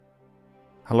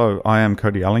Hello, I am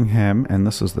Cody Ellingham, and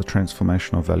this is the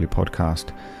Transformational Value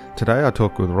Podcast. Today I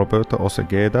talk with Roberto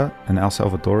Osegueda, an El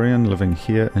Salvadorian living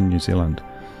here in New Zealand.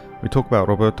 We talk about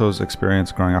Roberto's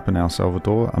experience growing up in El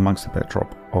Salvador amongst the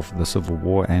backdrop of the civil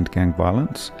war and gang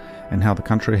violence, and how the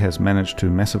country has managed to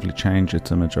massively change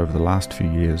its image over the last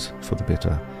few years for the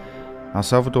better. El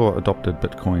Salvador adopted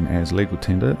Bitcoin as legal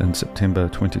tender in September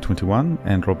 2021,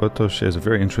 and Roberto shares a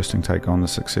very interesting take on the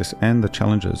success and the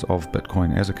challenges of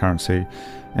Bitcoin as a currency,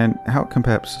 and how it can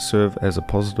perhaps serve as a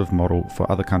positive model for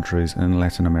other countries in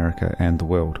Latin America and the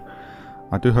world.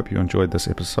 I do hope you enjoyed this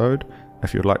episode.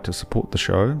 If you'd like to support the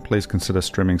show, please consider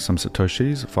streaming some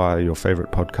Satoshis via your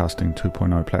favorite podcasting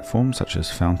 2.0 platforms such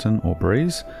as Fountain or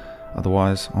Breeze.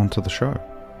 Otherwise, on to the show.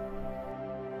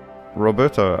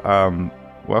 Roberto,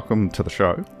 welcome to the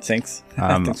show. Thanks.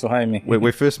 Thanks for having me.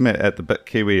 We first met at the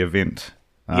BitKiwi event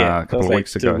a couple of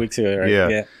weeks ago. 2 weeks ago, right?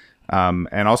 Yeah. And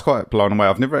I was quite blown away.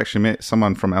 I've never actually met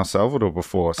someone from El Salvador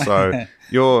before. So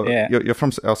you're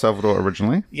from El Salvador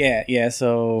originally? Yeah.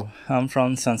 So I'm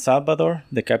from San Salvador,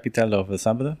 the capital of El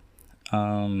Salvador.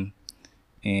 And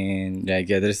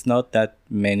there's not that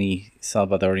many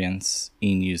Salvadorians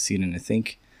in New Zealand. I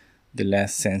think the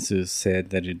last census said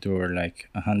that there were like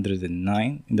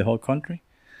 109 in the whole country.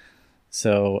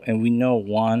 So, and we know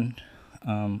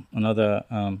another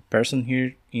person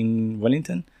here in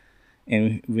Wellington,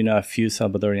 and we know a few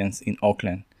Salvadorians in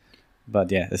Auckland.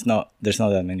 But yeah, there's not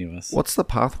that many of us. What's the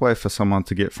pathway for someone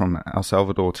to get from El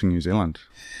Salvador to New Zealand?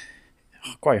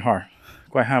 Quite hard.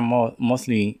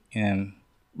 Mostly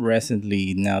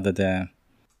recently, now that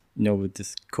with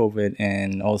this COVID,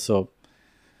 and also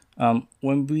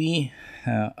when we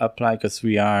apply, because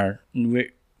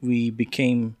we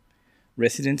became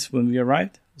residents when we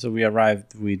arrived. So we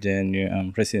arrived with a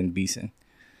new resident visa.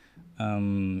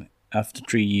 After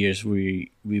 3 years,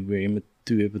 we were able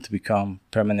to become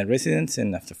permanent residents,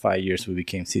 and after 5 years, we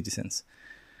became citizens.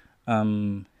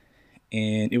 And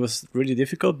it was really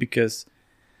difficult because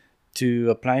to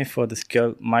apply for the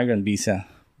skilled migrant visa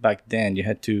back then, you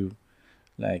had to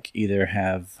either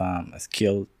have a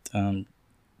skilled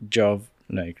job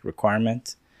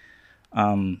requirement,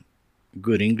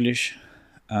 good English,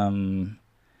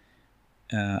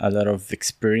 a lot of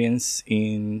experience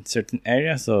in certain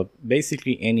areas. So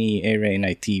basically any area in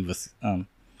IT was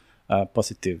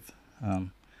positive.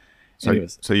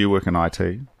 So you work in IT?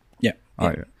 Yeah.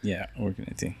 Oh, yeah, work in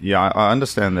IT. Yeah, I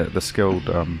understand that the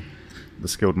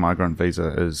skilled migrant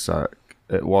visa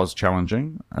it was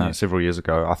challenging several years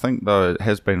ago. I think though it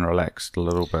has been relaxed a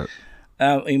little bit.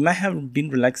 It might have been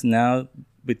relaxed now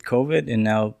with COVID, and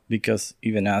now because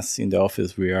even us in the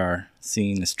office, we are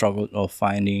seeing a struggle of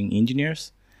finding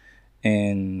engineers,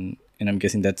 and I'm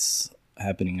guessing that's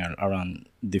happening around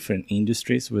different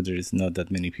industries where there is not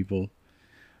that many people.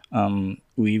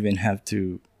 We even have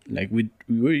to we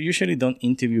usually don't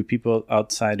interview people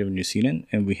outside of New Zealand,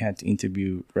 and we had to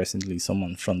interview recently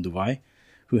someone from Dubai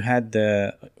who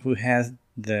has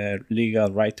the legal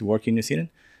right to work in New Zealand,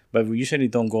 but we usually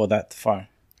don't go that far.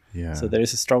 Yeah. So there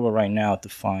is a struggle right now to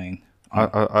find.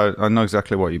 I know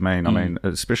exactly what you mean. I mean,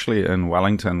 especially in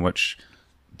Wellington, which,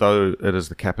 though it is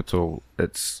the capital,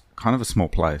 it's kind of a small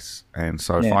place, and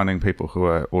so finding people who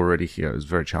are already here is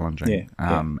very challenging.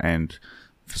 And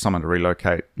for someone to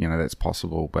relocate, that's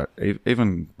possible. But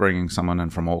even bringing someone in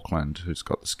from Auckland who's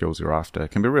got the skills you're after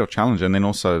can be a real challenge. And then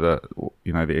also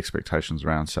the expectations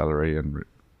around salary and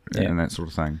that sort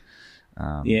of thing.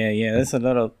 There's a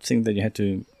lot of things that you have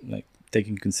to take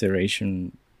in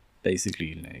consideration.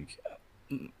 Basically,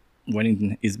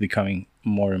 Wellington is becoming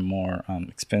more and more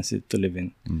expensive to live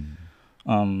in.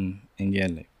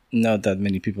 And not that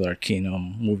many people are keen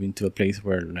on moving to a place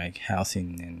where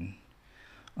housing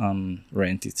and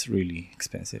rent is really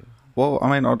expensive. Well, I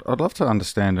mean, I'd love to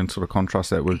understand and sort of contrast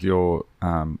that with your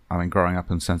growing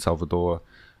up in San Salvador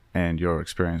and your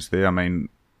experience there. I mean,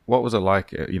 what was it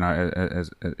like, as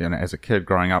a kid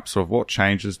growing up? Sort of what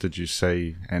changes did you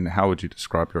see, and how would you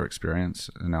describe your experience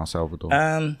in El Salvador?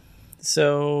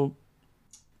 So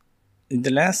in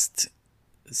the last,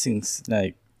 since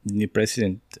the new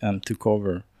president took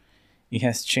over, it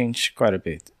has changed quite a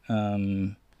bit.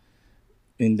 In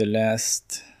the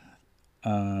last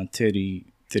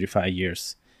 35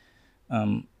 years,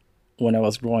 when I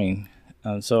was growing,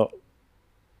 so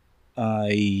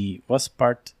I was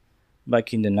part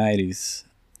back in the 90s.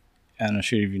 I'm not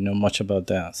sure if you know much about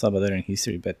the Salvadorian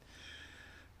history, but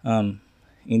in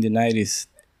the 90s,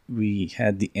 we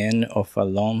had the end of a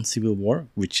long civil war,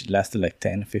 which lasted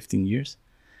 10, 15 years.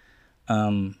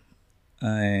 And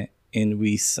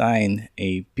we signed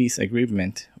a peace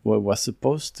agreement what was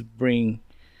supposed to bring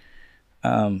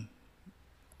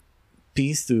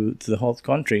peace to the whole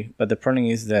country. But the problem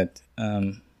is that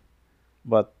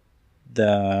what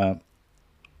the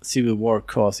Civil War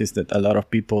caused is that a lot of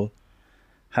people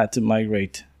had to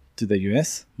migrate to the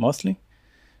U.S. mostly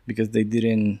because they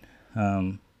didn't.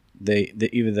 They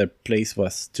either the place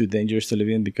was too dangerous to live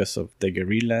in because of the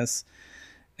guerrillas,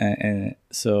 and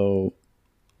so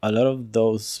a lot of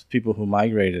those people who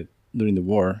migrated during the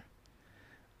war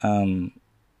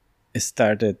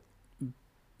started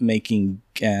making.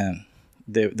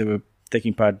 They were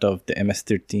taking part of the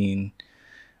MS-13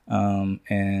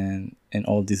 and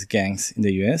all these gangs in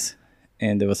the U.S.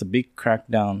 And there was a big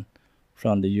crackdown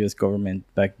from the U.S. government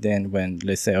back then when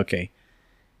they say, okay,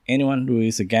 anyone who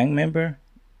is a gang member,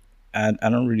 I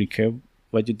don't really care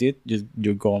what you did, just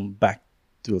you're going back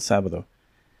to El Salvador.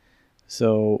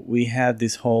 So we had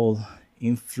this whole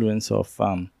influence of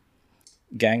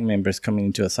gang members coming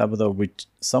into El Salvador, which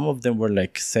some of them were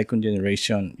like second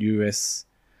generation U.S.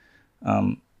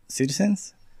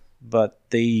 Citizens, but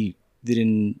they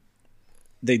didn't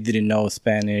know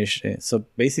Spanish. So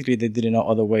basically they didn't know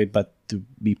other way but to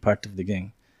be part of the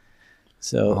gang.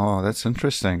 So that's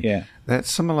interesting. Yeah, that's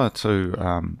similar to.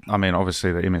 I mean,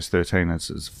 obviously the MS-13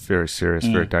 is very serious,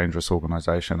 very dangerous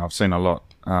organization. I've seen a lot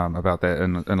about that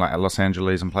in like Los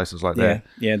Angeles and places like that.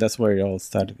 Yeah, that's where it all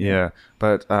started. Yeah,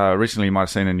 but recently you might have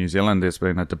seen in New Zealand there's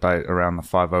been a debate around the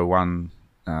 501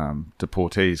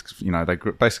 deportees. You know, they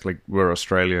basically were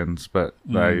Australians, but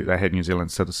they had New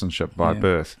Zealand citizenship by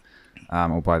birth.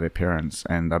 Or by their parents,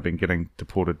 and they've been getting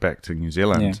deported back to New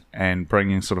Zealand and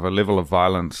bringing sort of a level of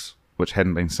violence which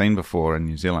hadn't been seen before in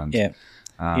New Zealand.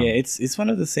 It's one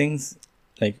of the things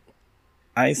like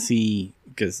I see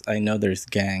because I know there's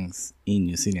gangs in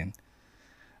New Zealand,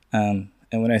 and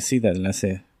when I see that, and I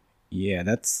say, yeah,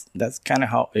 that's kind of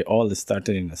how it all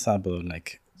started in El Salvador,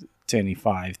 like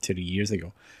 25, 30 years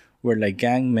ago, where like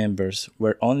gang members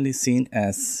were only seen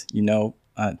as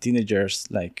teenagers,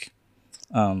 like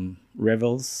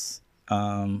rebels.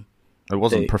 It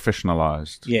wasn't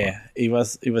professionalized. Yeah, it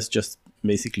was just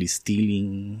basically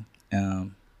stealing,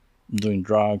 doing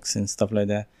drugs and stuff like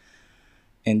that.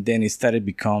 And then it started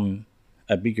become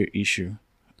a bigger issue.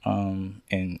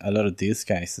 And a lot of these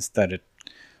guys started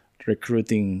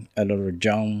recruiting a lot of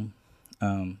young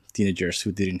teenagers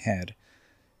who didn't have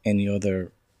any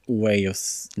other way of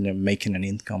making an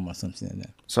income or something like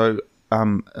that. So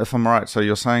if I'm right, so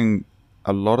you're saying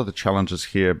a lot of the challenges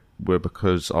here were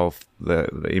because of the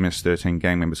MS-13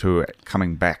 gang members who were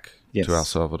coming back to El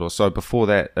Salvador. So before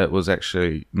that, it was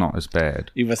actually not as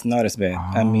bad. It was not as bad.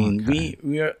 I mean,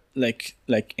 we are like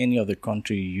any other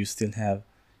country. You still have,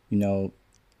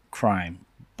 crime,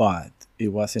 but it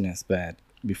wasn't as bad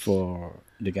before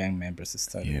the gang members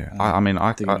started. Yeah,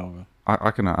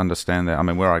 I can understand that. I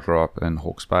mean, where I grew up in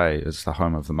Hawke's Bay is the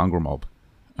home of the mongrel mob,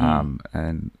 and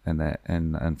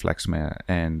Flaxmere,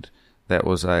 and that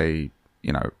was a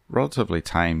relatively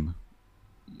tame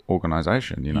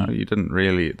organization. They didn't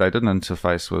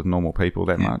interface with normal people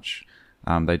that much.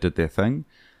 They did their thing,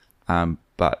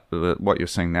 but what you're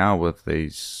seeing now with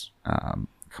these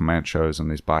Comanchos and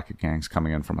these biker gangs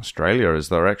coming in from Australia is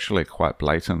they're actually quite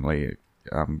blatantly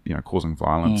causing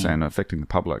violence and affecting the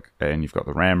public. And you've got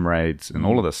the ram raids and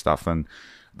all of this stuff, and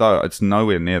though it's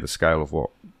nowhere near the scale of what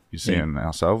you see in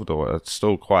El Salvador, it's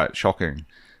still quite shocking.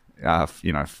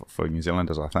 For New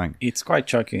Zealanders, I think it's quite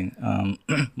shocking.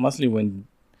 Mostly when,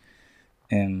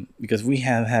 because we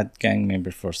have had gang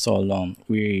members for so long.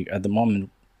 We at the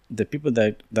moment, the people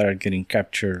that are getting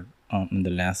captured in the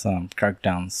last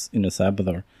crackdowns in El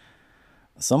Salvador,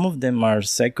 some of them are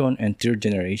second and third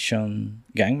generation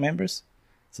gang members.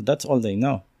 So that's all they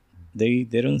know. They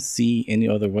don't see any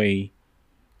other way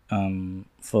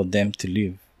for them to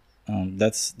live.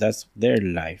 That's their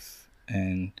life,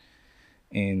 and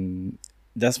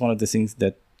that's one of the things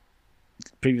that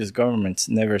previous governments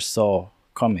never saw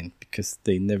coming because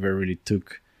they never really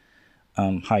took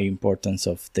high importance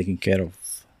of taking care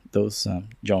of those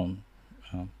young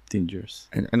teenagers.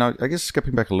 And I guess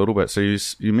skipping back a little bit, so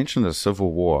you mentioned the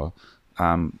Civil War.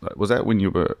 Was that when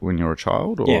you were a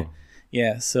child? Or?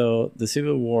 Yeah. So the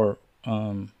Civil War,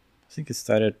 I think it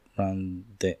started around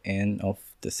the end of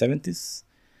the 70s.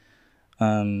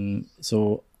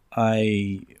 So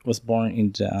I was born in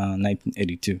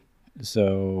 1982.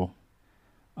 So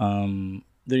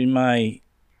during my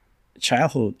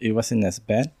childhood, it wasn't as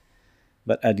bad,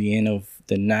 but at the end of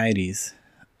the 90s,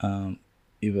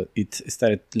 it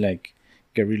started like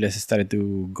guerrillas started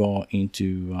to go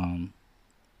into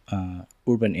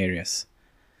urban areas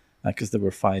because they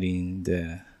were fighting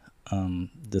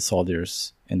the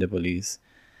soldiers and the police.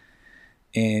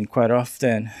 And quite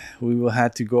often we will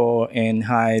have to go and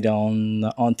hide on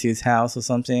auntie's house or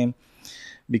something.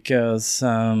 because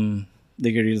the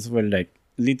guerrillas were like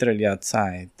literally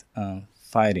outside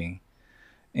fighting.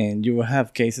 And you will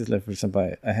have cases like, for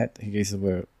example, I had cases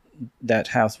where that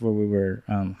house where we were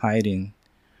hiding,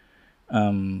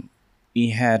 he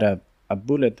had a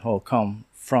bullet hole come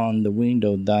from the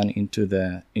window down into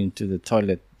the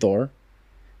toilet door,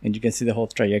 and you can see the whole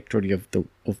trajectory of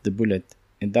the bullet.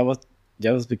 And that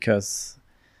was because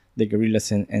the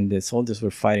guerrillas and the soldiers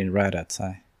were fighting right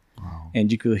outside. Wow.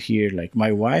 And you could hear, like,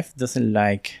 my wife doesn't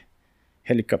like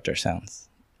helicopter sounds.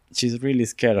 She's really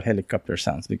scared of helicopter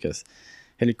sounds because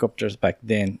helicopters back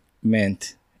then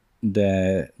meant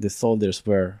the soldiers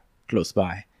were close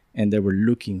by and they were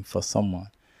looking for someone.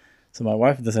 So my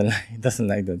wife doesn't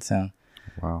like that sound.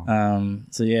 Wow.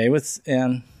 So yeah, it was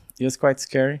quite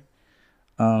scary.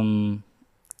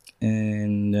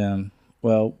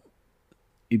 Well,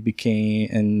 it became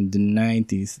in the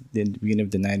 90s, the beginning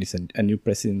of the 90s, a new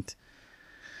president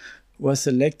was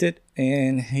elected,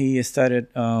 and he started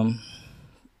a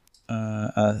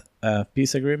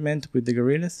peace agreement with the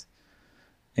guerrillas,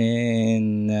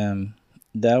 and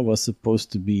that was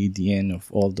supposed to be the end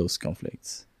of all those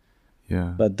conflicts.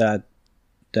 Yeah. But that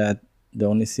the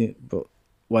only thing, but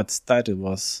what started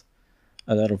was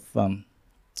a lot of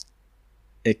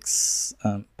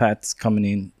expats coming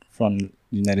in from the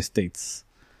United States.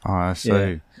 Oh, I see.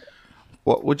 Yeah.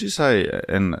 What would you say?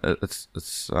 And it's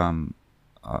it's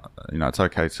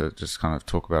okay to just kind of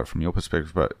talk about it from your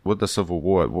perspective. But with the Civil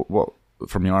War, what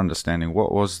from your understanding,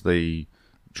 what was the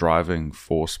driving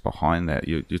force behind that?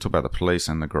 You talk about the police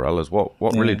and the guerrillas. What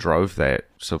really drove that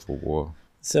Civil War?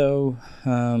 So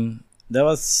that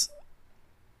was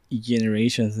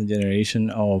generations and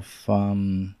generation of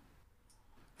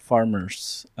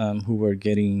farmers who were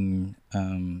getting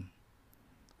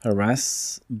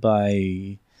harassed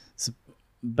by. So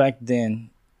back then,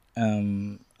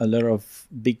 a lot of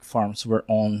big farms were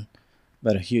owned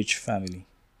by a huge family,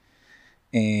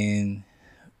 and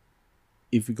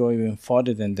if we go even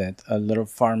further than that, a lot of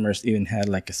farmers even had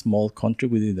like a small country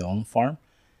within their own farm.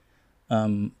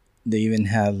 They even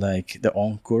had like their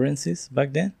own currencies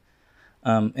back then,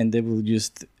 and they will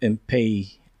just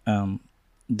pay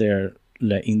their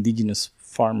like indigenous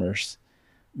farmers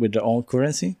with their own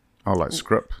currency. Oh, like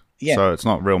scrip. Yeah. So it's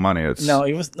not real money. It's No,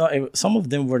 it was not. Some of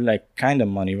them were like kind of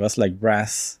money. It was like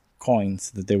brass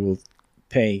coins that they will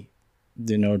pay,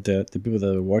 the people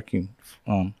that were working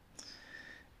on.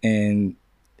 And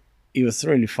it was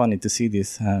really funny to see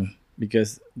this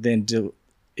because then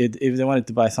if they wanted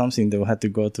to buy something, they would have to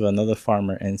go to another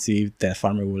farmer and see if that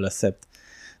farmer will accept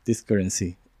this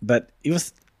currency. But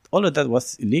all of that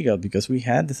was illegal because we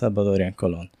had the Salvadorian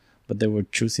colon, but they were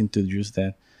choosing to use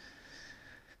that.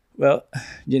 Well,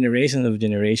 generation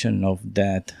of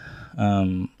that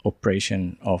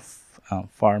operation of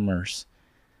farmers,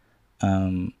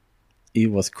 it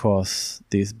was caused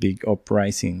this big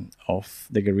uprising of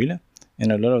the guerrilla,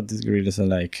 and a lot of these guerrillas are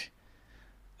like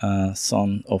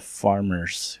son of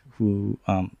farmers who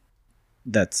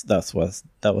that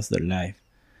was their life,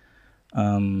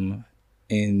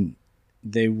 and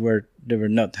they were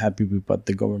not happy with what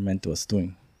the government was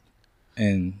doing,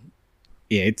 and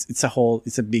yeah, it's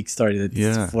a big story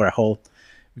that for a whole.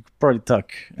 We could probably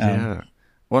talk. Yeah.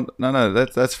 Well, no,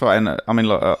 that's fine. I mean,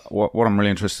 look, what I'm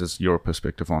really interested in is your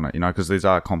perspective on it, because these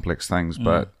are complex things.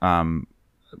 But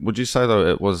would you say, though,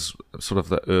 it was sort of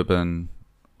the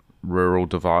urban-rural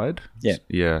divide? Yeah.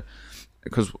 Yeah.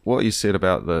 Because what you said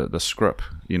about the scrip,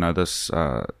 this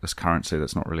currency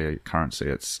that's not really a currency.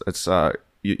 It's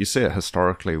you see it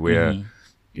historically where,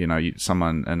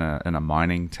 someone in a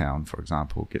mining town, for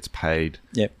example, gets paid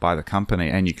by the company,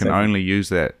 and you can only use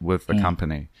that with the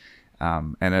company.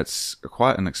 And it's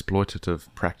quite an exploitative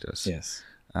practice. Yes.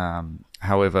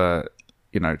 However,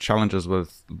 challenges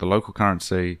with the local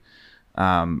currency,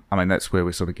 I mean, that's where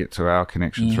we sort of get to our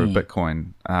connection through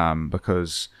Bitcoin,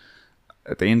 because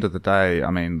at the end of the day,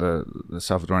 I mean, the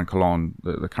Salvadorian colon,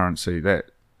 the currency,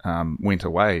 that went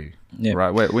away,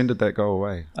 right? When did that go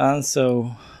away?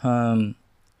 So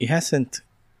it hasn't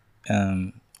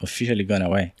officially gone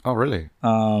away. Oh, really?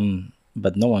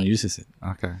 But no one uses it.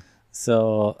 Okay.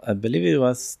 So I believe it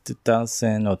was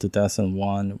 2000 or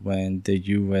 2001 when the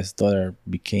US dollar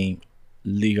became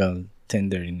legal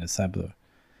tender in El Salvador.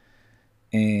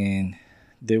 And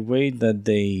the way that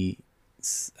they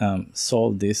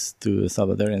sold this to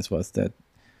Salvadorians was that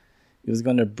it was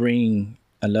going to bring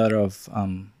a lot of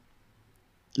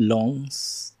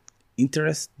loans,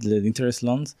 the interest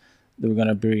loans, that were going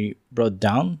to be brought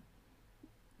down.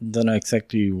 Don't know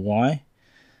exactly why,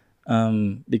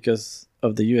 because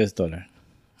of the US dollar.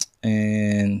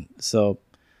 And so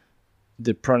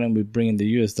the problem with bringing the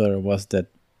US dollar was that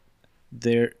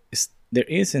there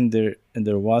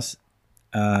was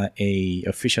a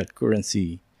official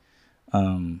currency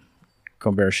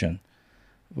conversion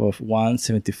of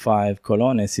 175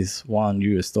 colones is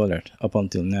 $1 up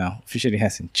until now. Officially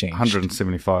hasn't changed.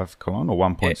 175 colon or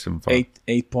 1.75?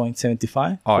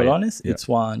 8.75 colones. Yeah. It's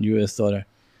 $1.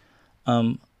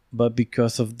 But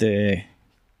because of the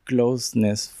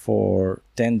closeness for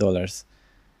 $10,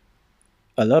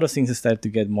 a lot of things start to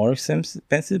get more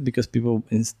expensive because people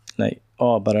like,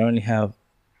 oh, but I only have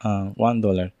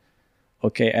 $1.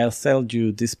 Okay, I'll sell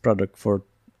you this product for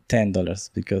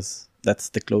 $10 because that's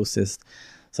the closest.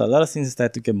 So a lot of things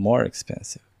start to get more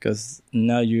expensive because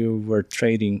now you were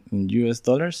trading in US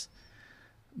dollars,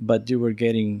 but you were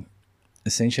getting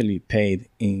essentially paid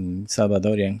in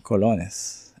Salvadorian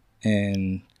colones.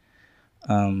 And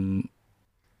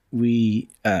we,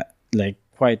 like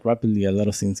quite rapidly, a lot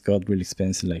of things got really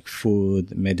expensive, like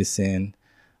food, medicine,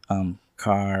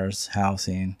 cars,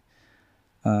 housing,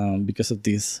 because of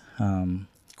this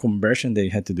conversion they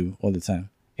had to do all the time.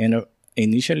 And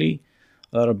initially,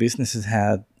 a lot of businesses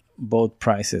had both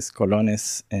prices,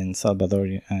 colones and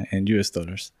Salvadorian and US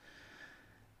dollars.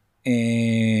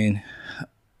 And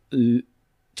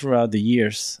throughout the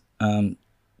years,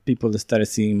 people started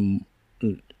seeing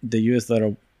the US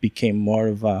dollar became more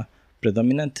of a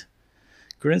predominant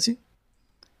currency.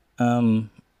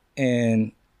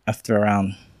 And after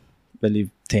around, I believe,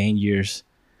 10 years,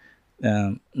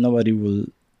 nobody will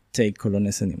take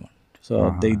colones anymore.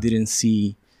 So they didn't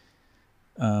see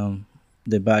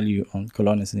the value on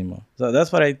colones anymore. So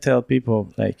that's what I tell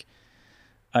people. Like,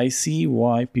 I see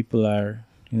why people are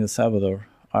in El Salvador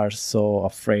are so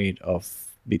afraid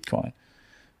of Bitcoin,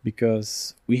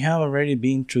 because we have already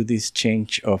been through this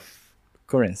change of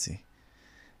currency,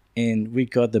 and we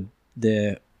got the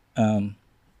bad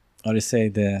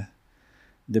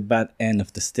end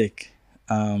of the stick.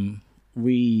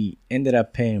 We ended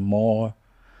up paying more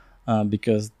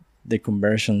because the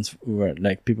conversions were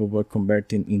like people were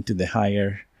converting into the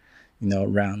higher,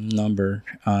 round number.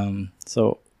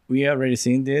 So we already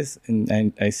seen this,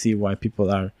 and I see why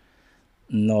people are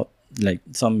not, like,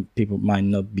 some people might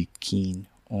not be keen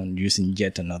on using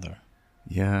yet another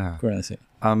currency.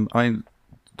 I mean,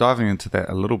 diving into that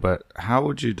a little bit, how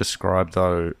would you describe,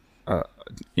 though,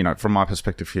 from my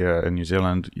perspective here in New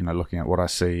Zealand, looking at what I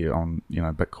see on,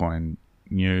 Bitcoin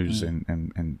news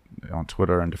and on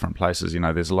Twitter and different places,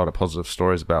 there's a lot of positive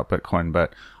stories about Bitcoin,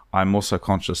 but I'm also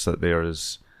conscious that there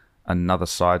is another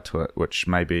side to it, which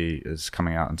maybe is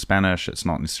coming out in Spanish. It's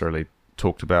not necessarily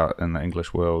talked about in the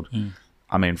English world.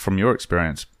 I mean, from your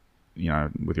experience,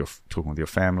 with talking with your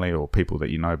family or people that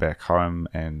you know back home,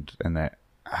 and that,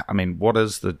 I mean, what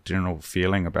is the general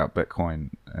feeling about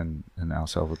Bitcoin in El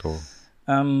Salvador?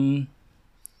 When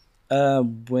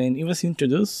it was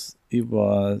introduced, it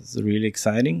was really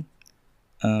exciting,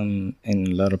 and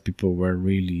a lot of people were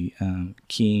really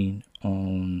keen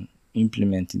on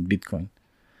implementing Bitcoin.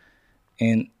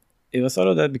 And it was all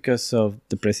of that because of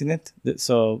the president.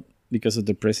 So because of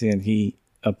the president, he,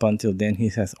 up until then, he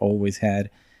has always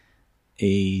had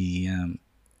a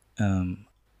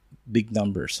big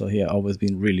number. So he had always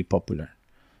been really popular.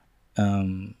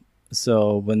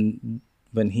 So when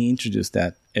he introduced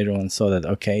that, everyone saw that,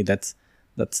 okay, that's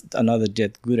another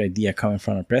good idea coming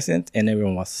from a president, and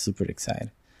everyone was super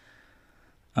excited.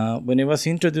 When it was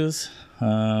introduced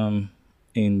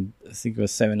in, I think it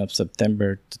was 7th of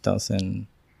September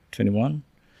 2021,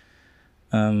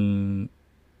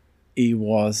 it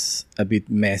was a bit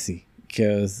messy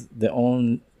because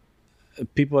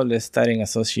people are starting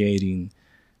associating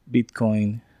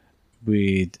Bitcoin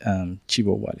with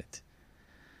Chivo wallet,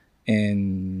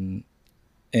 and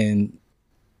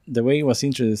the way it was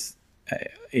introduced,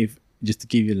 if just to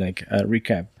give you like a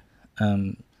recap,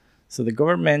 so the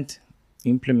government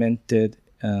implemented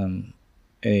the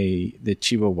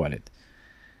Chivo wallet,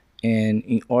 and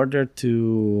in order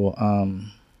to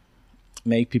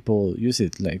make people use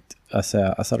it, like as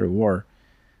a reward,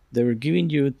 they were giving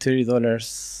you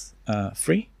 $30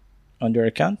 free on your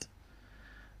account.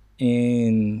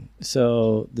 And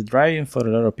so the driving for a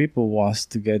lot of people was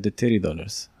to get the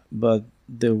 $30, but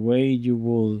the way you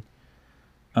will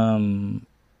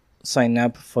sign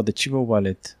up for the Chivo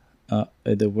wallet,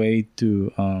 the way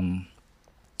to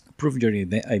prove your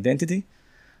identity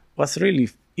was really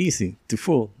easy to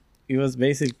fool. It was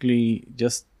basically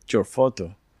just your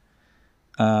photo,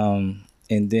 and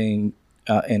then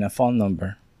and a phone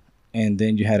number, and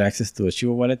then you had access to a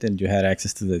Chivo wallet, and you had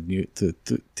access to the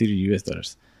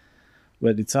 $30.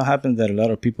 But it so happened that a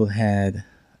lot of people had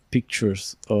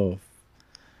pictures of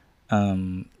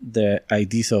the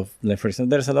IDs of, like, for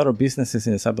example, there's a lot of businesses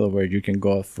in El Salvador where you can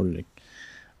go for like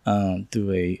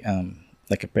to a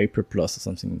like a paper plus or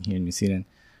something here in New Zealand,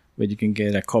 where you can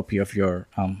get a copy of your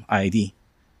ID.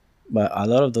 But a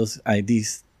lot of those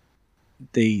IDs,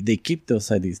 they keep those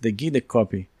IDs. They give the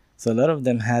copy. So a lot of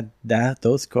them had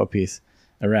those copies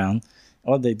around.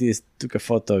 All they did is took a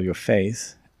photo of your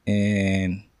face,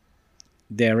 and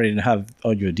they already have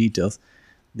all your details.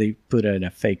 They put in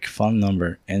a fake phone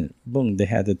number, and boom, they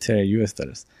had the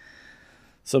 $30.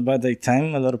 So by the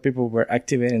time a lot of people were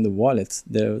activating the wallets,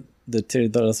 the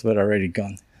 $30 were already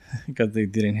gone because they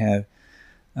didn't have.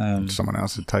 Someone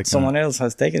else had taken Someone else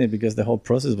has taken it because the whole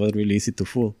process was really easy to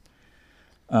fool.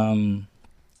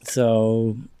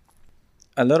 So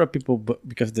a lot of people,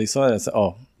 because they saw it, said,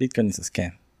 "Oh, Bitcoin is a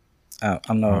scam.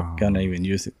 I'm not gonna even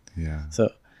use it." Yeah.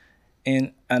 So,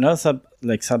 and another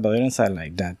like Salvadorians are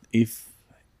like that. If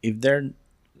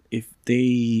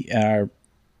they are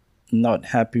not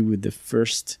happy with the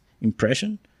first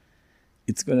impression,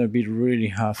 it's gonna be really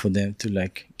hard for them to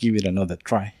like give it another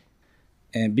try.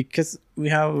 And because we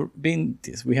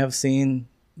have seen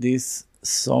this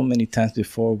so many times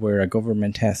before, where a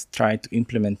government has tried to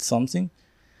implement something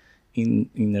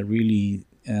in a really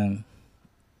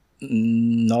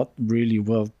not really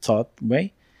well thought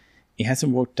way. It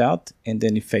hasn't worked out, and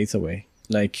then it fades away.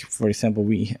 Like, for example,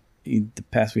 in the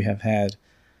past we have had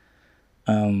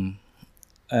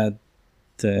at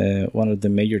one of the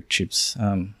major chiefs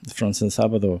from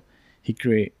Salvador.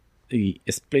 He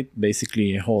split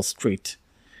basically a whole street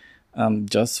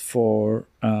just for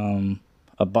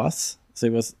a bus. So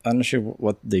it was, I'm not sure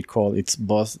what they call it. It's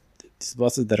buses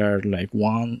that are like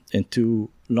 1 and 2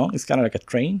 long. It's kind of like a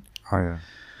train. Oh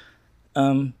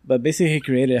yeah. But basically, he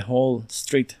created a whole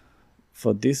street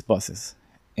for these buses,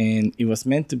 and it was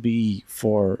meant to be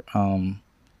for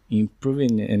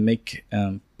improving and make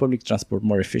public transport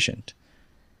more efficient.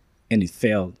 And it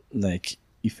failed. Like,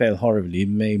 it failed horribly. It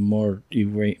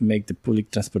made the public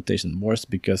transportation worse,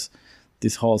 because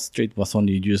this whole street was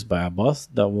only used by a bus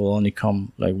that will only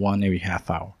come like one every half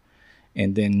hour,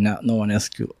 and then no one else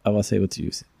was able to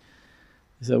use it.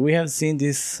 So we have seen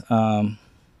these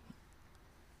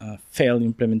failed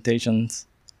implementations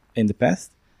in the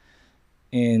past,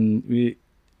 and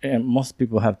most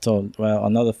people have told, well,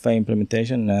 another failed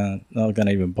implementation, not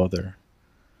gonna even bother.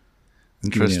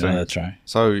 Interesting. Another try.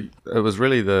 So it was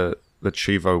really the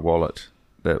Chivo wallet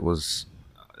that was.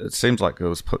 It seems like it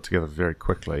was put together very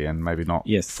quickly and maybe not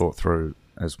thought through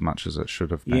as much as it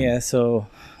should have been. Yeah, so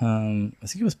I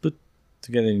think it was put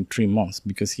together in 3 months,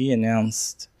 because he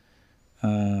announced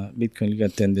Bitcoin legal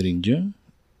tender in June,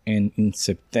 and in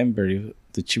September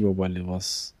the Chivo wallet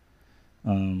was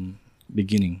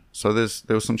beginning. So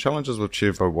there were some challenges with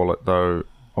Chivo wallet, though.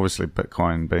 Obviously,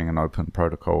 Bitcoin being an open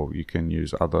protocol, you can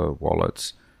use other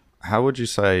wallets. How would you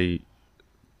say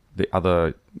the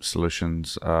other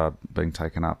solutions are being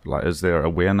taken up? Like, is there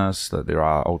awareness that there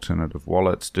are alternative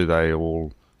wallets? Do they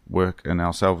all work in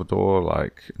El Salvador,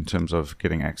 like in terms of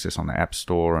getting access on the App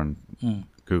Store and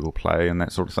Google Play and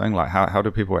that sort of thing? Like, how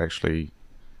do people actually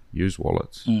use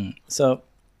wallets? So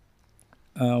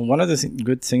one of the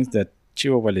good things that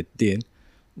Chivo Wallet did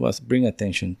was bring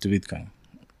attention to Bitcoin.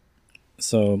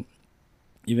 So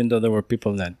even though there were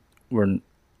people that were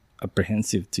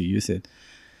apprehensive to use it,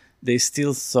 they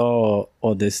still saw,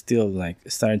 or they still like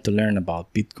started to learn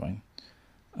about Bitcoin.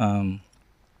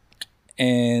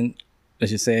 And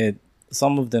as you said,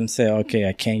 some of them say, okay,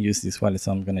 I can't use this wallet,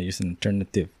 so I'm going to use an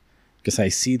alternative because I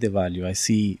see the value, I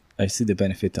see the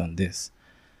benefit on this.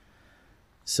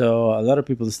 So a lot of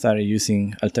people started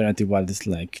using alternative wallets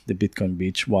like the Bitcoin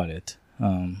Beach wallet.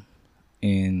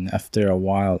 And after a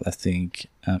while, I think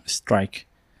Strike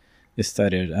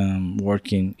started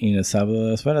working in El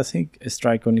Salvador as well. I think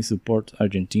Strike only supports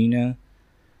Argentina,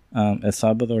 El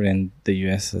Salvador, and the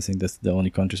US. I think that's the only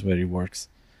countries where it works.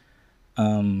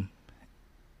 And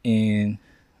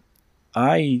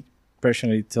I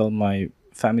personally told my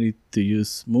family to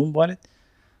use Moon Wallet,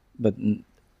 but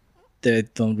they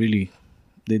don't really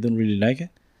like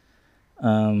it.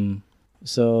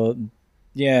 So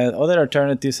yeah, other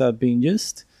alternatives are being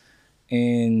used,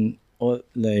 and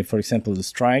like, for example, the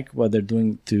Strike, what they're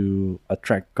doing to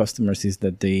attract customers is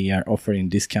that they are offering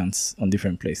discounts on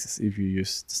different places if you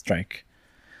use Strike,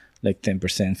 like 10%,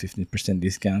 15%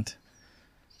 discount.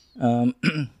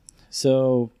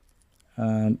 So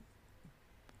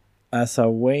as a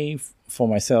way for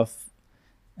myself,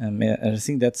 I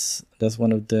think that's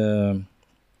one of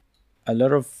a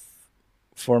lot of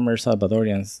former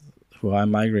Salvadorians who I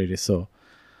migrated, so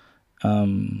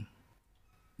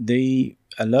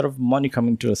a lot of money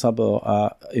coming to El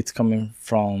Salvador, it's coming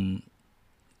from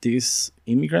these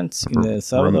immigrants in El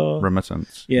Salvador.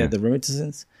 Remittance. Yeah, the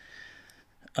remittances.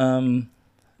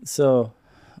 So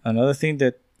another thing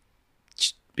that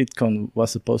Bitcoin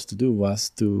was supposed to do was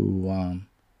to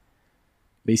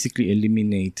basically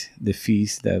eliminate the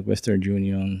fees that Western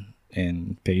Union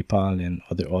and PayPal and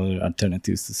other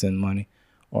alternatives to send money,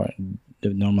 or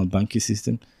the normal banking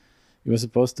system. It was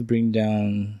supposed to bring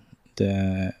down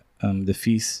the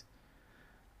fees,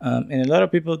 and a lot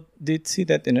of people did see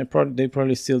that, and they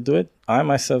probably still do it. I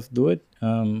myself do it.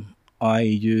 I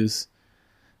use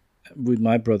with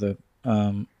my brother.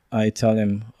 I tell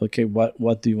him, okay,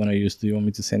 what do you want to use? Do you want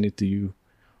me to send it to you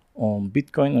on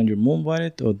Bitcoin on your Moon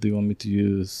wallet, or do you want me to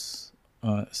use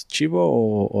Chivo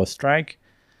or Strike?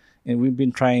 And we've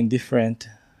been trying different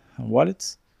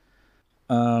wallets.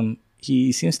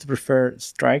 He seems to prefer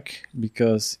Strike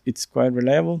because it's quite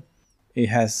reliable. It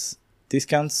has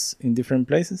discounts in different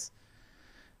places,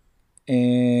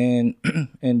 and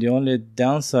and the only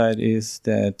downside is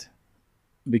that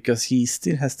because he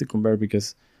still has to convert,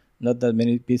 because not that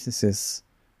many businesses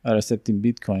are accepting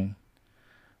Bitcoin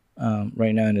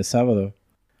right now in El Salvador.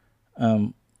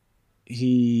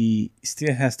 He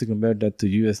still has to convert that to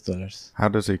US dollars. How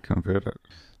does he convert it?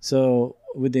 So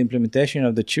with the implementation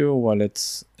of the Chivo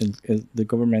wallets, the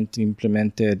government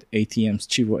implemented ATMs,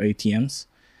 Chivo ATMs,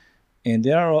 and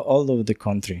they are all over the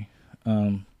country.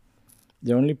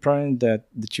 The only problem that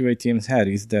the Chivo ATMs had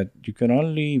is that you can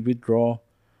only withdraw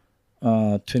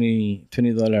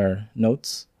 $20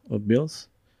 notes or bills,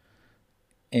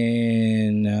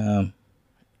 and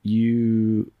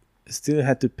you still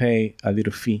had to pay a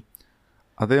little fee.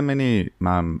 Are there many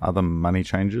other money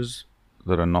changers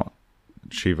that are not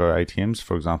Chivo ATMs?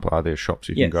 For example, are there shops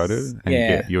you can go to and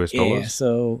get US dollars? Yeah,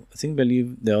 so I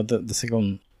believe the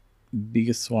second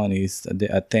biggest one is the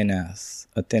Athena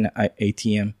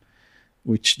ATM,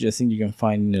 which I think you can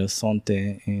find in El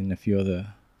Sonte and a few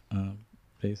other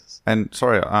places. And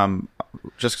sorry,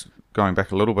 just going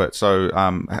back a little bit. So,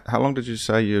 how long did you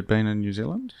say you had been in New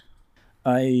Zealand?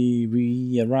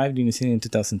 We arrived in New Zealand in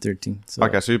 2013. So.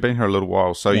 Okay, so you've been here a little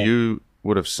while. So you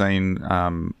would have seen,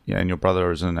 and your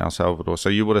brother is in El Salvador. So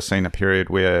you would have seen a period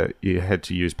where you had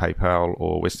to use PayPal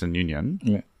or Western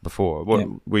Union before. What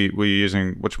were you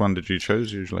using? Which one did you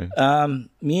choose usually?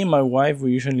 Me and my wife,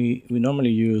 we normally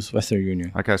use Western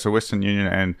Union. Okay, so Western Union,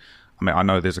 and I mean I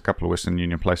know there's a couple of Western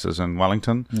Union places in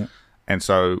Wellington. Yeah. And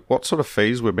so, what sort of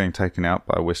fees were being taken out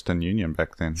by Western Union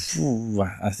back then?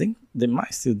 I think they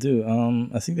might still do.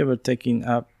 I think they were taking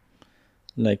up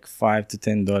like $5 to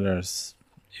 $10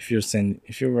 if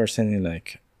you were sending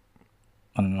like,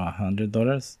 I don't know,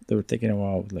 $100. They were taking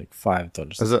about like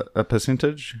 $5. Is it a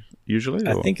percentage usually?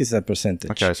 I think it's a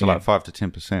percentage. Okay, so like 5 to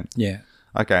 10%. Yeah.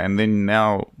 Okay, and then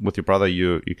now with your brother,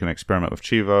 you can experiment with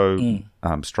Chivo,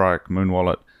 Strike, Moon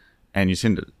Wallet, and you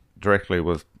send it directly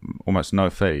with almost no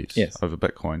fees over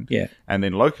Bitcoin. Yeah. And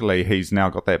then locally, he's now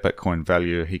got that Bitcoin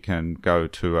value. He can go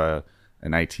to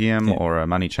an ATM or a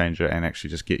money changer and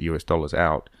actually just get US dollars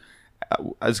out.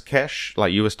 Is cash,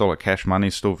 like US dollar cash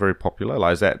money, still very popular?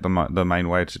 Like, is that the main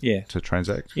way to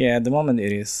transact? Yeah, at the moment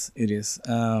it is.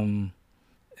 The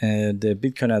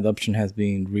Bitcoin adoption has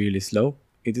been really slow.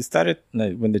 It started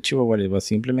like when the Chivo wallet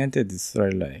was implemented. It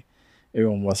started like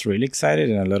everyone was really excited,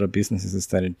 and a lot of businesses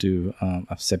started to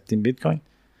accepting Bitcoin.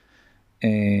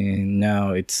 And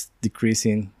now it's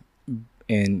decreasing,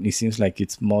 and it seems like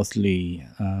it's mostly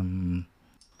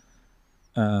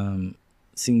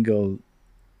single,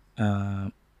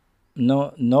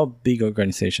 no big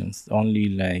organizations. Only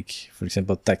like, for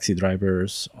example, taxi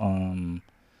drivers,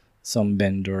 some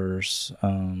vendors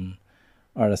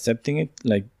are accepting it.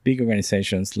 Like big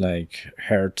organizations like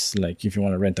Hertz, like if you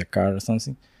want to rent a car or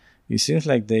something. It seems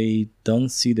like they don't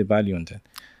see the value in that,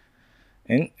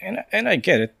 and I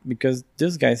get it, because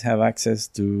those guys have access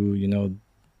to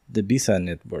the Visa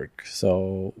network.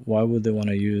 So why would they want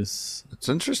to use? It's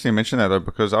interesting you mention that though,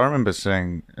 because I remember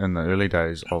seeing in the early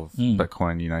days of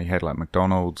Bitcoin, you had like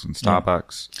McDonald's and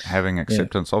Starbucks having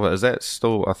acceptance of it. Is that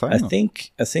still a thing?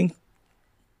 I think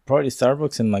probably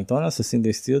Starbucks and McDonald's, I think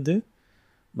they still do,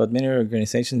 but many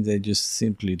organizations they just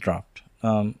simply dropped.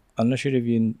 I'm not sure if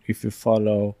you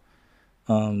follow.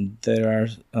 There are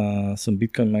some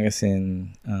Bitcoin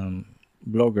magazine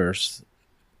bloggers,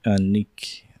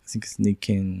 Nick, I think it's Nick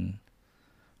and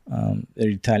they're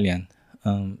Italian.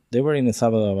 They were in El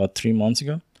Salvador about 3 months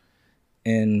ago,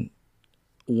 and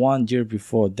 1 year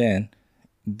before then,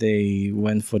 they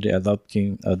went for the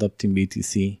adopting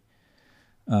BTC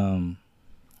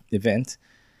event,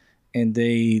 and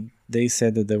they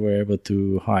said that they were able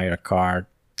to hire a car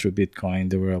through Bitcoin.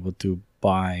 They were able to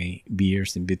buy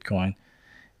beers in Bitcoin.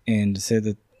 And said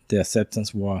that the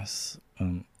acceptance was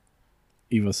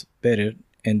it was better.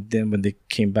 And then when they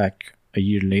came back a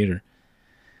year later,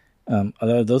 A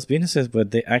lot of those businesses,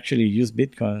 but they actually used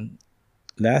Bitcoin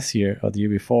last year or the year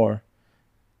before,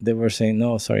 they were saying,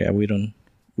 no, sorry, we don't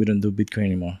do Bitcoin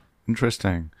anymore.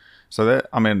 Interesting. So that,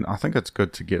 I mean, I think it's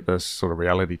good to get this sort of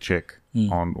reality check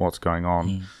on what's going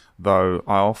on. Though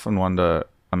I often wonder,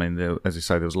 I mean, as you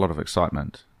say, there was a lot of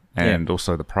excitement, and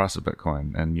also the price of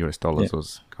Bitcoin and US dollars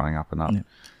was going up and up. Yeah.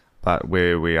 But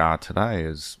where we are today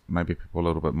is maybe people a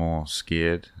little bit more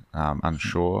scared,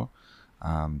 unsure.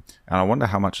 And I wonder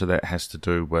how much of that has to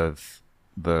do with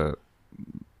the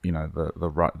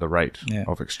rate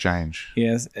of exchange.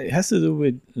 Yes, it has to do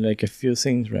with like a few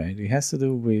things, right? It has to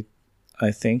do with,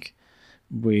 I think,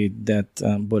 with that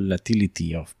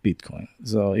volatility of Bitcoin.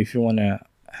 So if you want to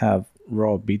have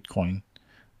raw Bitcoin,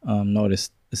 not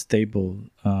stable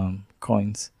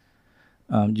coins,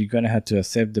 you're gonna have to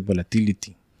accept the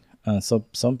volatility. So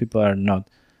some people are not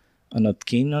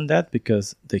keen on that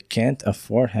because they can't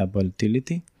afford have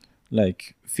volatility.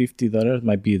 Like $50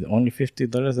 might be the only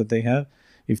 $50 that they have.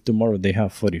 If tomorrow they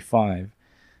have 45,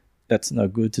 that's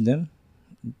not good to them.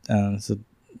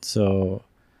 So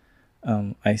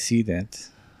I see that.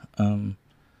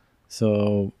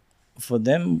 So for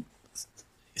them,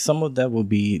 some of that will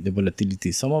be the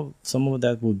volatility. Some of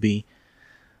that will be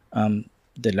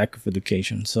the lack of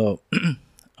education. So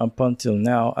up until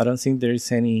now, I don't think there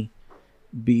is any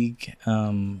big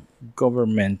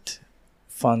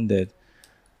government-funded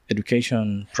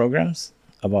education programs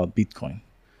about Bitcoin.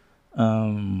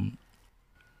 A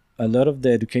lot of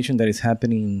the education that is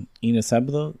happening in El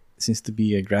Salvador seems to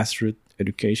be a grassroots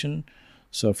education.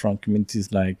 So from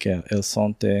communities like El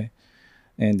Sonte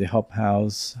and the Hop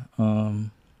House.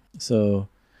 So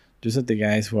those are the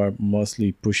guys who are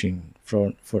mostly pushing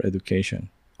for education.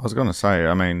 I was going to say,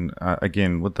 I mean,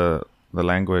 again, with the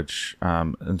language,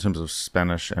 in terms of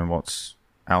Spanish and what's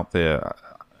out there,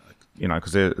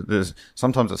 because there's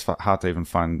sometimes it's hard to even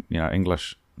find,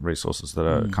 English resources that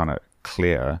are kind of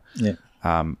clear. Yeah.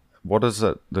 What is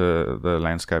it, the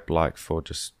landscape like for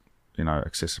just,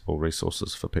 accessible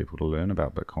resources for people to learn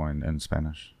about Bitcoin in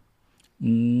Spanish?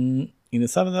 In El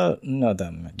Salvador, not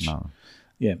that much. No.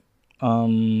 Yeah.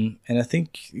 And I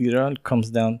think it all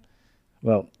comes down,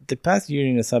 well, the past year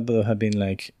in El Salvador have been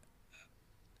like,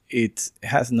 Bitcoin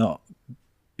has not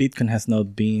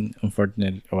been,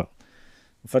 unfortunately,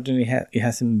 it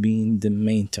hasn't been the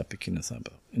main topic in El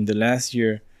Salvador. In the last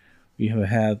year, we have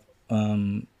had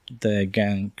the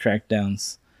gang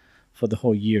crackdowns for the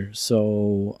whole year.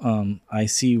 So I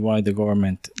see why the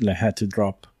government had to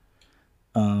drop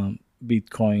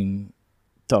Bitcoin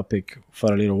topic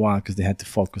for a little while, because they had to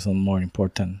focus on more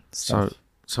important stuff.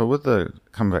 So with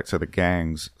coming back to the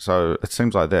gangs, so it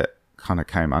seems like that kind of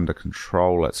came under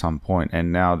control at some point,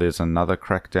 and now there's another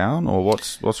crackdown, or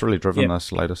what's really driven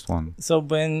this latest one? So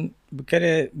when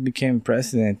Bukele became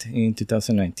president in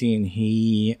 2019,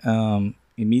 he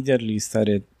immediately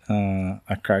started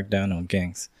a crackdown on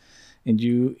gangs, and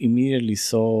you immediately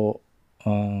saw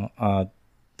a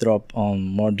drop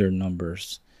on murder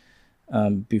numbers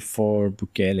before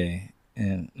Bukele.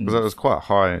 Because it was quite a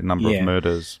high number of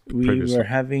murders previously. We were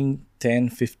having 10,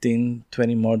 15,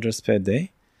 20 murders per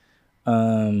day.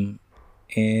 And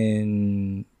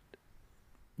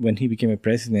when he became a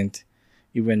president,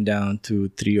 it went down to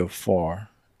 3 or 4,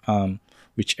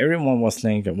 which everyone was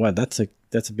saying, well, that's a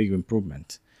big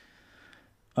improvement.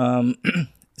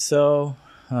 So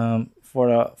for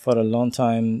a long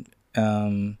time,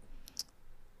 that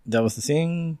was the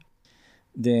thing.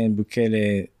 Then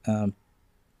Bukele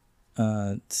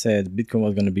said Bitcoin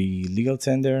was going to be legal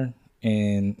tender,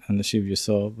 and I'm not sure if you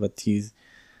saw, but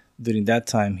during that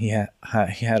time he had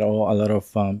a lot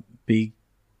of big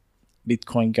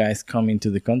Bitcoin guys come into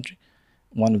the country.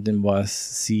 One of them was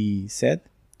CZ.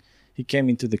 He came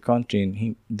into the country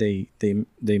and they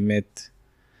met.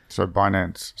 So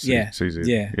Binance, CZ.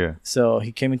 Yeah. So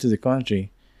he came into the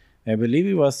country. I believe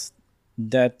it was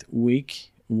that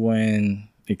week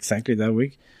exactly that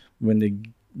week when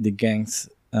the gangs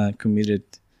committed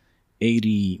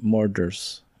 80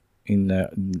 murders in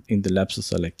the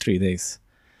lapses of like 3 days.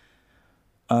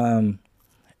 And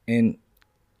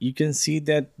you can see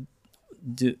that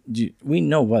we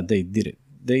know what they did it.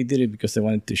 They did it because they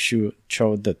wanted to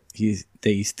show that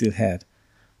they still had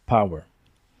power.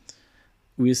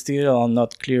 We still are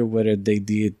not clear whether they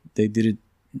did it.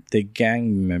 The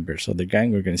gang members or the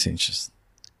gang organizations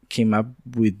came up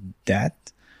with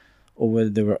that, or whether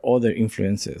there were other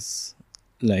influences,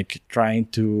 like trying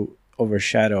to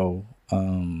overshadow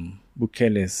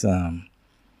Bukele's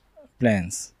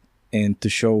plans, and to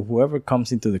show whoever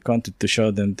comes into the country, to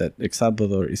show them that El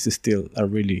Salvador is still a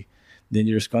really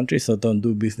dangerous country, so don't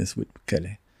do business with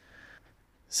Bukele.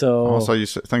 So you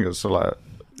think it's like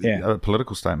Yeah. a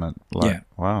political statement. Like, Yeah.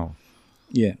 wow.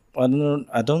 Yeah. I don't know.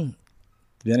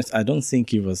 To be honest, I don't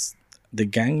think it was the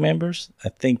gang members. I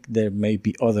think there may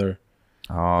be other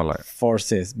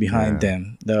forces behind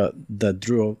them that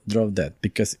drove that,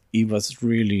 because it was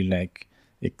really like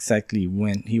exactly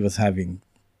when he was having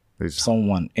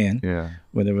someone in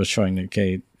when they were showing,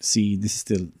 okay, see, this is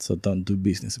still, so don't do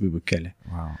business with Bukele.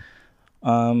 Wow.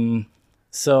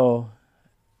 So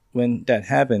when that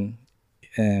happened,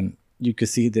 you could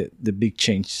see the big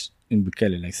change in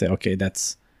Bukele, like say, okay,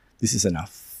 this is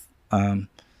enough.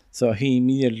 So he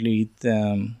immediately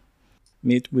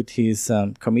met with his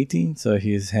committee. So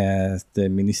he has the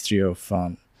Ministry of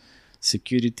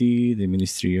Security, the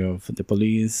Ministry of the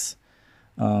Police,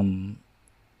 and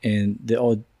they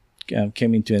all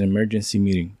came into an emergency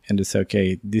meeting, and they said,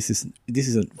 okay, this is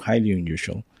highly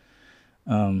unusual.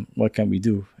 What can we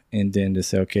do? And then they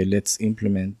say, okay, let's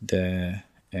implement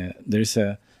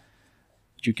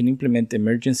you can implement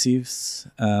emergencies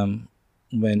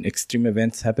when extreme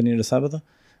events happen in El Salvador,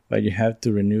 but you have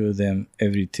to renew them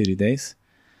every 30 days.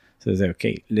 So they say,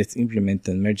 okay, let's implement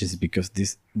an emergency, because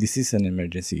this is an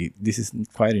emergency. This is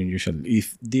quite unusual.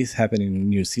 If this happened in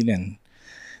New Zealand,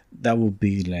 that would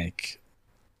be like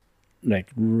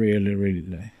really, really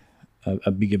like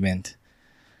a big event.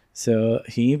 So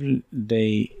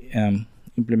they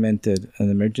implemented an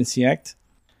emergency act,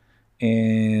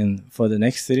 and for the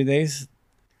next 30 days,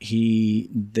 he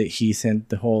sent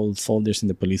the whole soldiers and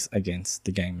the police against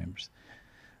the gang members.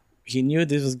 He knew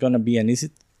this was not gonna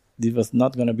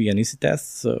be an easy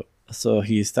task, so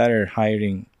he started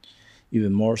hiring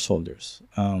even more soldiers.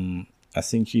 I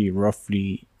think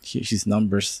his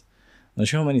numbers, not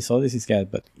sure how many soldiers he's got,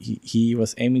 but he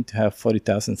was aiming to have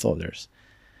 40,000 soldiers.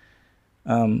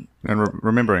 And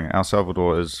remembering El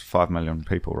Salvador is 5 million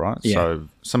people, right? Yeah. So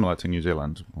similar to New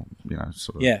Zealand,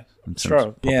 sort of. Yeah, in terms sure.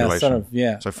 of population.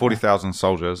 So 40,000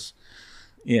 soldiers.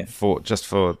 Yeah. For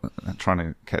trying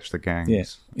to catch the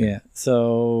gangs. Yeah.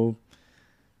 So,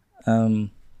 when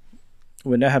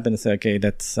that happened, I said, okay,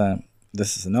 this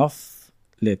is enough.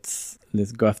 Let's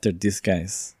go after these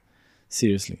guys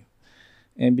seriously.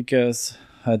 And because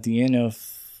at the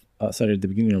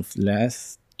beginning of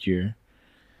last year,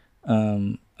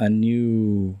 the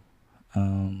new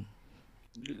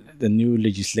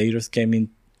legislators came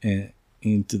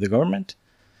into the government.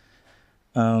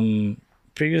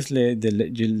 Previously, the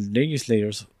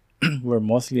legislators were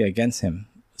mostly against him.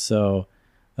 So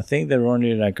I think there were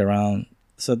only like around...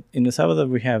 So in El Salvador,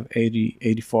 we have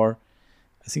 84,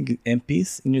 I think,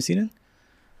 MPs in New Zealand.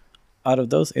 Out of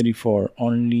those 84,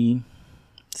 only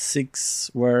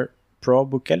 6 were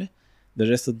pro-Bukele. The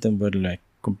rest of them were like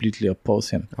completely oppose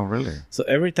him. Oh, really? So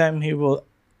every time he will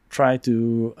try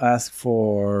to ask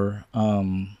for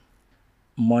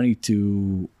money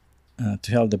to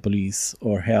help the police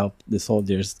or help the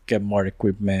soldiers get more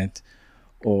equipment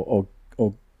or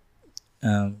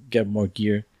get more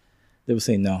gear, they will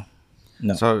say no.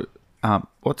 So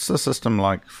what's the system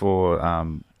like for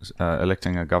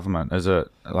electing a government? Is it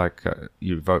like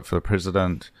you vote for the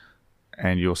president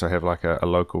and you also have like a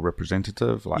local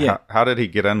representative? Like how did he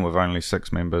get in with only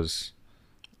 6 members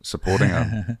supporting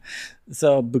him?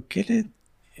 So Bukele,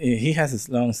 he has his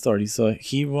long story. So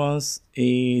he was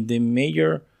the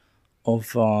mayor of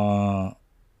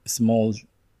small,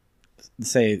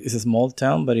 say it's a small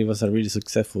town, but it was a really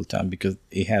successful town because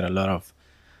it had a lot of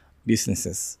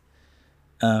businesses.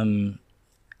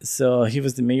 So he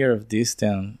was the mayor of this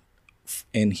town,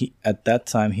 and at that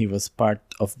time he was part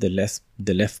of the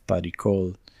left party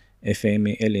called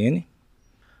FMLN.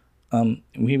 When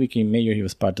he became mayor, he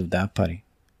was part of that party,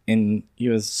 and he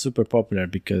was super popular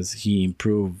because he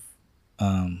improved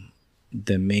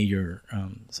the mayor,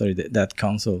 that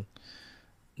council,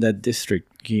 that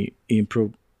district. He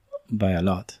improved by a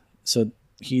lot. So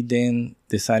he then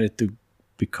decided to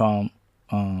become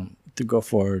to go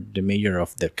for the mayor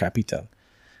of the capital,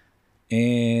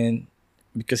 and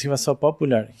because he was so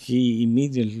popular, he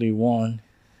immediately won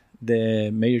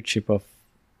the mayorship of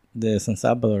the San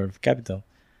Salvador capital.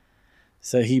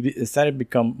 So he started to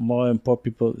become more and more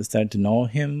people started to know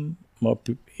him.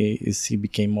 He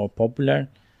became more popular.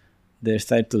 They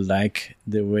started to like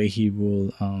the way he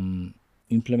will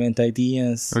implement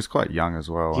ideas. He was quite young as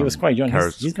well. He was quite young.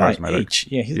 He's my age.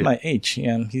 Yeah, he's my age.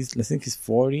 I think he's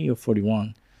 40 or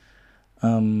 41.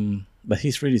 But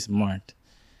he's really smart.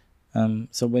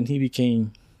 So when he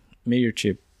became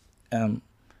mayorship, a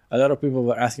lot of people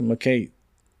were asking, okay,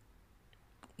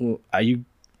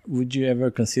 would you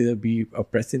ever consider be a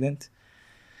president?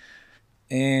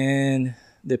 And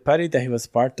the party that he was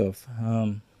part of,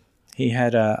 he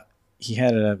had a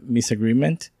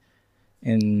misagreement,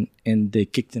 and they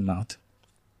kicked him out.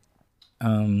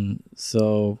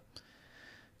 So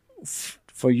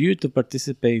for you to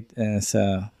participate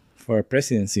for a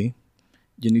presidency,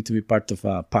 you need to be part of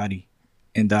a party,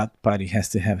 and that party has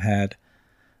to have had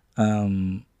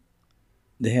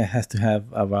has to have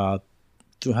about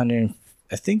 200.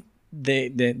 I think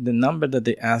the number that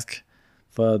they ask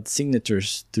for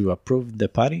signatures to approve the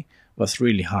party was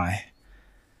really high.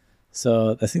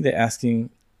 So I think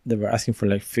they were asking for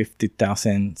like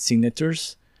 50,000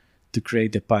 signatures to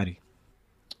create the party.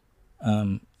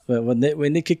 But when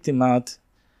they kicked him out,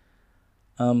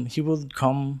 he would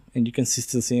come, and you can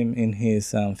still see him in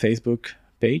his Facebook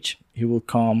page. He will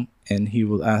come and he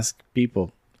will ask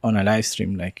people on a live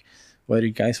stream, like, what do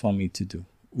you guys want me to do?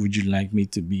 Would you like me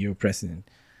to be your president?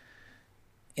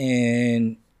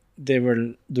 And they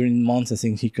were, during months, I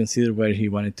think he considered whether he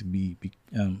wanted to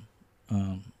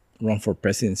run for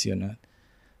presidency or not.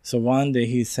 So one day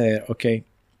he said, okay,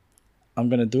 I'm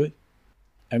going to do it.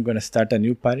 I'm going to start a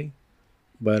new party,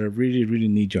 but I really, really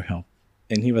need your help.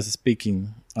 And he was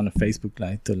speaking on a Facebook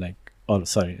Live to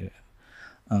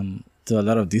to a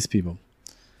lot of these people.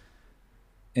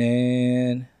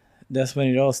 And that's when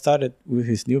it all started with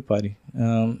his new party.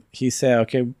 He said,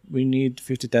 okay, we need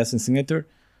 50,000 signatures.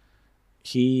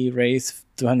 He raised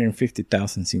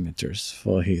 250,000 signatures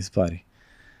for his party.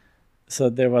 So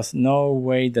there was no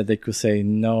way that they could say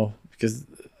no, because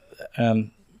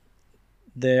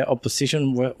the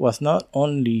opposition was not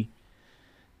only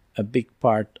a big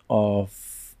part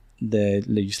of the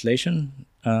legislation,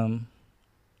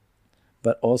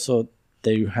 but also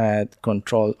they had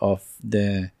control of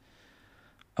the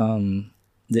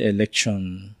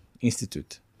election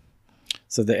institute.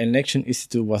 So the election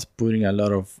institute was putting a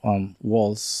lot of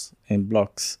walls and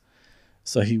blocks,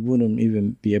 so he wouldn't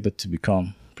even be able to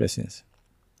become president.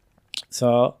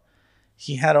 So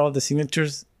he had all the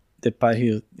signatures. The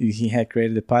party, he had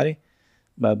created the party,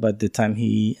 but by the time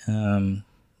he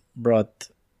brought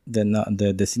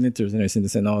the signatures and everything, they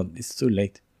said, no, it's too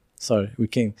late. Sorry, we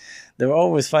can't. They were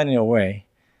always finding a way.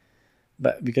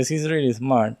 But because he's really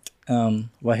smart,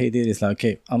 what he did is like,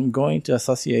 okay, I'm going to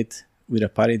associate with a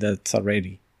party that's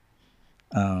already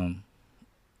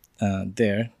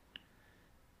there,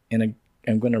 and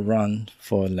I'm going to run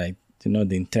for the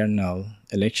internal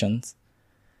elections,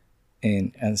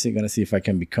 and I'm still going to see if I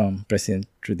can become president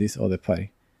through this other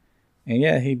party. And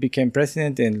yeah, he became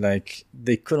president, and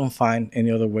they couldn't find any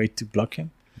other way to block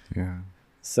him. Yeah.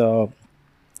 So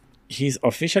he's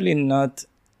officially not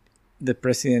the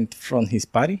president from his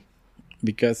party,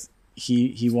 because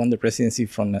he won the presidency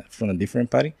from a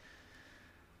different party.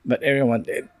 But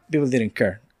people didn't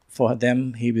care. For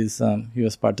them, he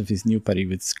was part of his new party,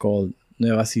 which is called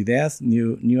Nuevas Ideas,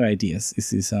 New Ideas.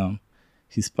 This is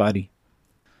his party.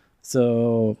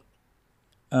 So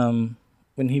when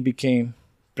he became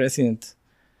president,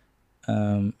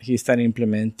 he started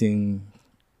implementing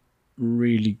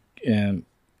really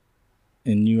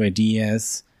new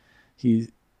ideas.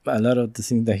 A lot of the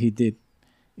things that he did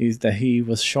is that he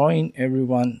was showing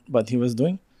everyone what he was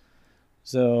doing.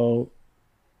 So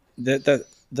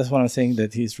that's what I'm saying,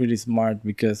 that he's really smart,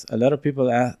 because a lot of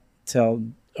people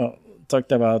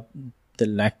talked about the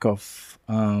lack of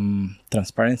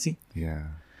transparency. Yeah.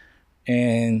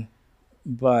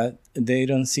 But they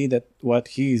don't see that what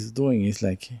he's doing is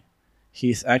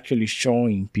he's actually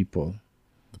showing people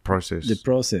the process.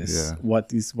 Yeah.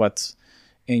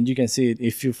 And you can see it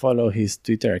if you follow his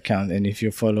Twitter account, and if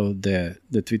you follow the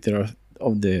Twitter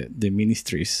of the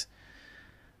ministries,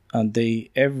 and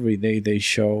every day they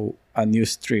show a new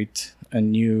street, a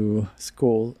new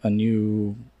school, a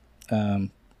new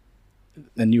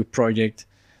project.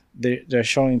 They're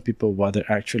showing people what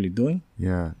they're actually doing.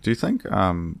 Yeah. Do you think?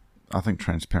 I think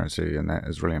transparency in that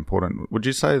is really important. Would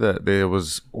you say that there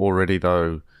was already,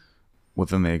 though,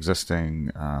 within the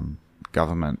existing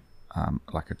government, a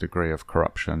degree of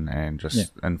corruption and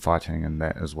just infighting in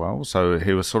that as well? So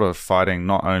he was sort of fighting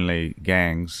not only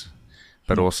gangs,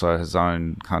 but also his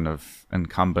own kind of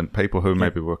incumbent people who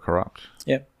maybe were corrupt.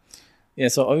 Yeah. Yeah.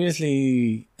 So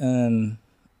obviously, when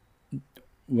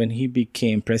he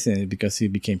became president, because he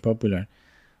became popular,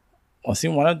 I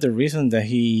think one of the reasons that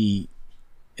he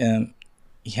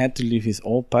had to leave his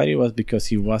old party was because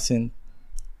he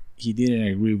didn't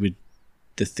agree with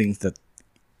the things that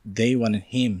they wanted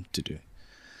him to do.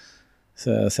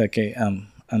 So it's okay, I'm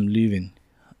leaving.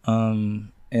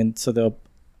 And so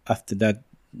after that,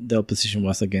 the opposition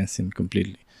was against him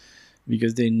completely,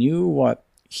 because they knew what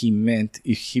he meant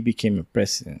if he became a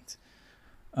president.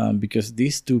 Because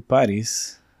these two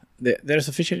parties, there's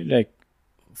officially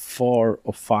 4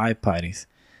 or 5 parties,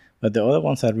 but the other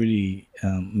ones are really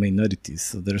minorities.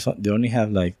 So they only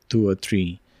have 2 or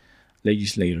 3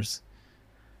 legislators.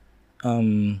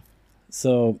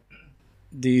 So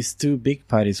these two big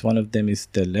parties, one of them is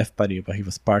the left party, what he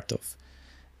was part of,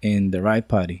 and the right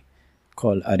party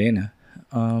called Arena.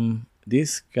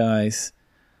 These guys,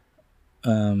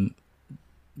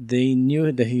 they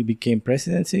knew that he became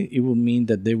presidency, it would mean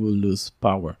that they will lose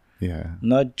power. Yeah.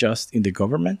 Not just in the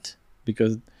government,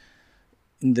 because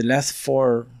in the last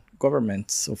four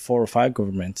governments, or 4 or 5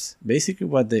 governments, basically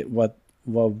what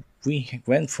we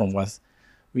went from was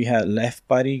we had left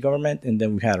party government and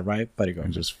then we had a right party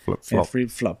government. And just flip-flop. And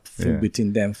flip-flop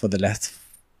between them for the last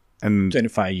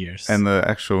 25 years. And the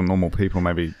actual normal people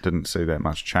maybe didn't see that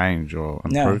much change or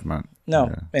improvement. No.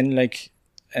 Yeah.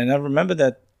 And I remember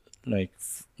that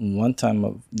one time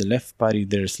of the left party,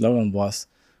 their slogan was,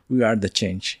 "We are the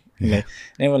change." Yeah. And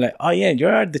they were like, "Oh yeah, you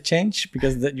are the change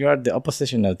because you are the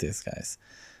opposition of these guys."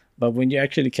 But when you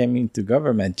actually came into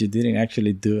government, you didn't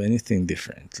actually do anything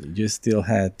differently. You still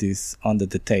had this under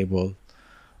the table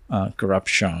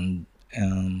corruption.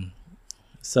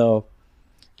 So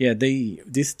yeah,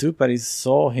 these two parties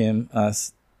saw him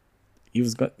as it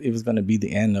was going to be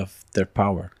the end of their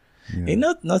power. Yeah. And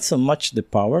not so much the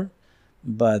power,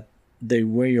 but their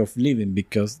way of living,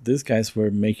 because these guys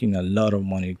were making a lot of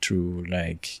money through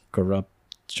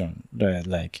corruption.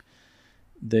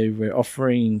 They were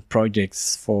offering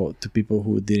projects to people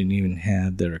who didn't even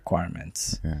have the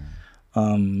requirements. Yeah.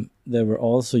 They were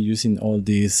also using all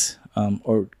these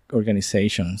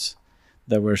organizations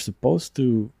that were supposed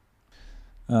to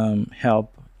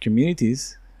help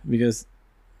communities, because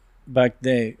back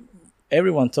then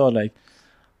everyone thought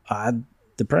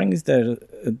the problem is that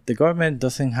the government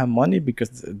doesn't have money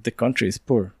because the country is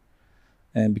poor,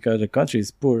 and because the country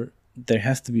is poor, there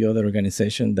has to be other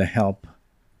organizations that help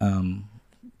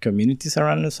communities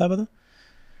around El Salvador.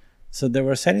 So they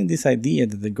were selling this idea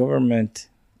that the government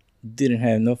didn't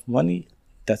have enough money.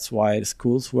 That's why the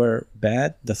schools were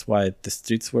bad. That's why the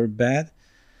streets were bad,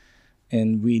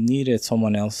 and we needed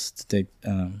someone else to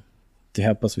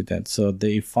help us with that. So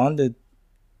they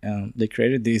they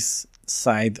created these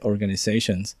side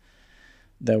organizations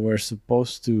that were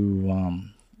supposed to,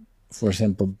 for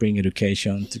example, bring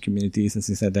education to communities and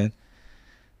things like that.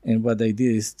 And what they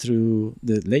did is, through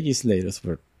the legislators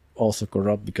were also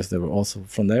corrupt because they were also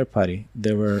from their party.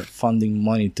 They were funding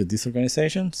money to these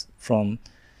organizations and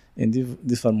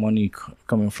this was money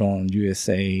coming from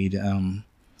USAID,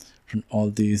 from all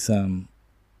these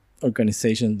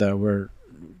organizations that were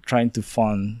trying to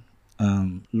fund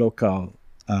local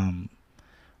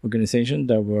organizations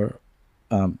that were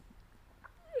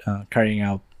carrying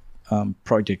out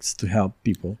projects to help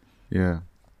people. Yeah.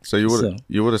 So you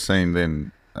would have seen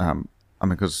then.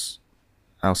 Because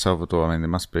El Salvador, there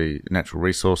must be natural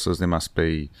resources, there must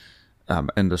be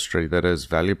industry that is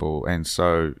valuable, and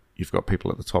so you've got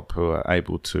people at the top who are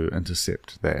able to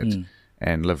intercept that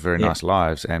and live very nice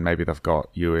lives, and maybe they've got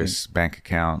US bank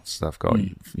accounts, they've got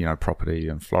property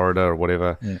in Florida or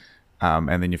whatever,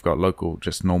 and then you've got local,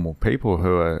 just normal people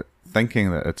who are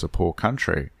thinking that it's a poor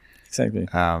country. Exactly.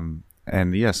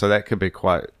 So that could be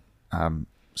quite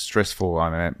stressful,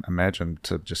 I imagine,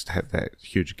 to just have that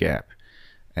huge gap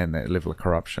and that level of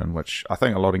corruption, which I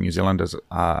think a lot of New Zealanders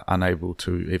are unable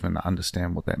to even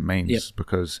understand what that means.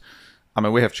 Because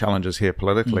we have challenges here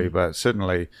politically, but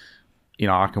certainly,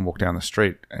 I can walk down the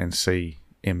street and see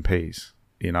MPs.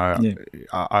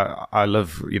 I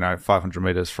live 500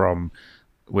 meters from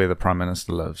where the Prime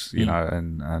Minister lives, in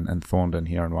Thorndon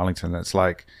here in Wellington. It's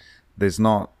like there's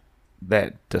not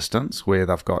that distance where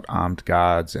they've got armed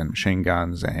guards and machine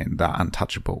guns and they're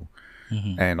untouchable.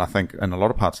 And I think in a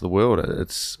lot of parts of the world it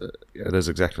is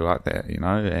exactly like that,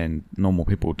 and normal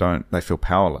people they feel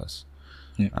powerless.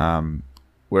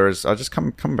 Whereas I just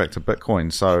come back to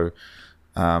Bitcoin. So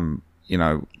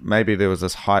maybe there was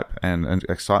this hype and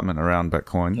excitement around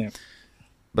Bitcoin,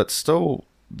 but still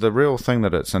the real thing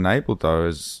that it's enabled though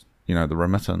is the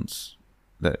remittance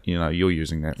that you're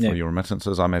using that for your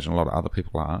remittances. I imagine a lot of other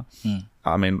people are.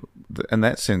 In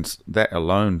that sense, that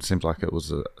alone seems like it was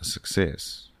a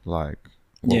success. What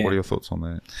are your thoughts on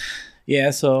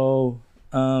that? So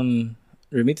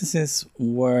remittances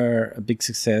were a big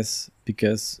success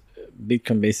because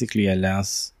Bitcoin basically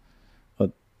allows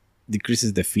or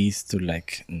decreases the fees to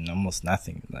almost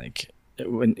nothing.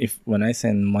 When I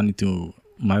send money to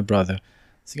my brother,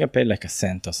 I think I pay a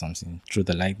cent or something through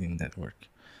the Lightning Network.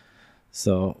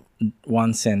 So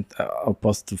 1 cent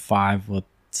opposed to $5 or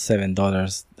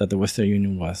 $7 that the Western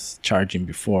Union was charging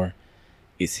before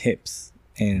is hips.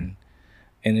 And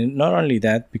not only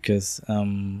that, because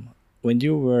when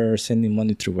you were sending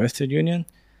money through Western Union,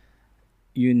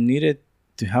 you needed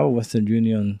to have a Western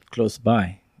Union close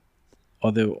by,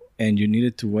 and you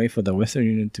needed to wait for the Western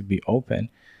Union to be open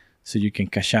so you can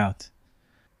cash out.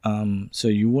 So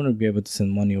you wouldn't be able to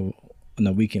send money on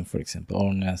a weekend, for example, or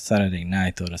on a Saturday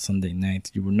night or a Sunday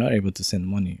night. You were not able to send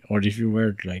money, or if you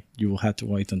were, like, you will have to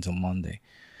wait until Monday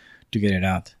to get it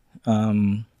out.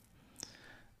 And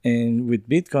with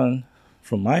Bitcoin,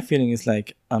 from my feeling, it's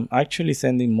like I'm actually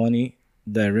sending money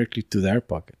directly to their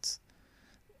pockets.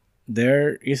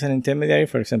 There is an intermediary,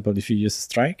 for example, if you use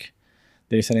Strike,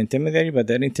 there is an intermediary, but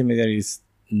that intermediary is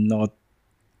not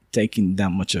taking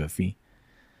that much of a fee.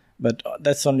 But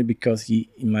that's only because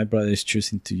my brother is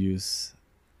choosing to use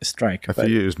Strike. If you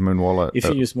use Moon Wallet, it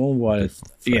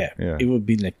would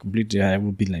be like completely. It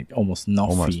would be like almost no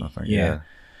fee. Almost nothing. Yeah.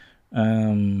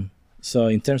 So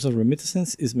in terms of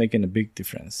remittances, it's making a big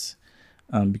difference,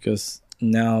 because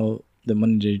now the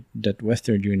money that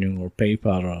Western Union or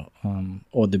PayPal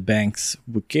or the banks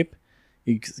would keep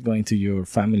is going to your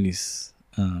family's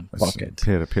pocket.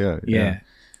 Peer to peer. Yeah.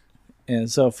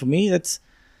 And so for me, that's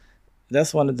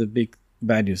one of the big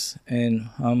values, and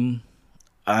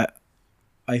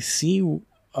I see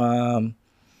how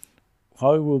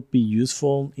it will be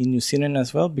useful in New Zealand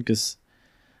as well, because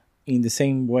in the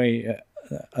same way,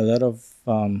 a lot of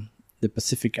the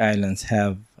Pacific Islands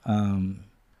have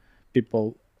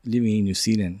people living in New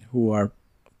Zealand who are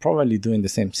probably doing the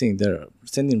same thing. They're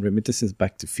sending remittances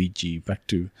back to Fiji, back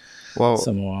to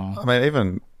Samoa. I mean,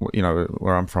 even, you know,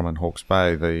 where I'm from in Hawke's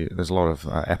Bay, there's a lot of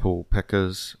apple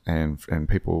pickers and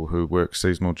people who work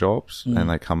seasonal jobs, and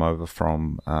they come over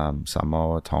from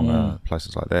Samoa, Tonga,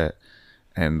 places like that,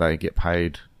 and they get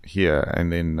paid here.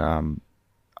 And then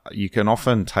you can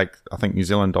often take, I think New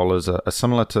Zealand dollars are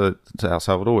similar to El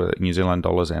Salvador, where New Zealand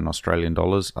dollars and Australian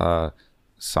dollars are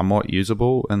somewhat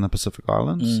usable in the Pacific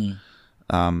Islands.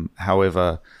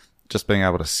 However, just being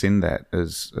able to send that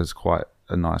is quite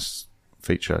a nice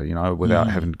feature, you know, without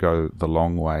having to go the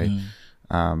long way.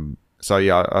 So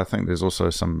yeah, I think there's also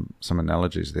some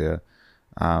analogies there.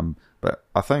 But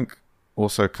I think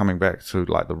also coming back to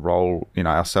like the role, you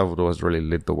know, El Salvador has really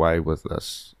led the way with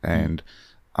this. And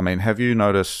I mean, have you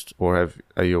noticed, or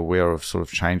are you aware of sort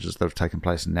of changes that have taken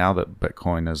place now that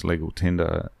Bitcoin is legal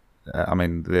tender? I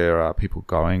mean, there are people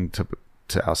going to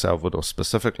El Salvador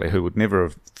specifically who would never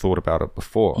have thought about it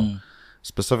before,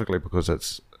 specifically because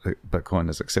Bitcoin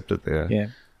is accepted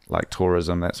there, like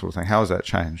tourism, that sort of thing. How has that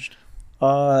changed?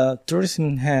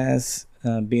 Tourism has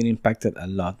been impacted a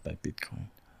lot by Bitcoin.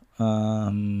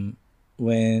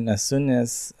 As soon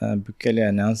as Bukele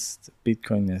announced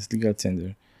Bitcoin as legal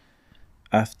tender,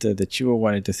 after the Chivo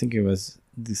wallet, I think it was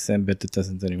December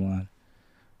 2021,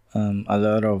 a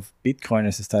lot of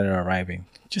Bitcoiners started arriving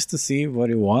just to see what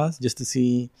it was, just to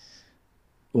see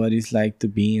what it's like to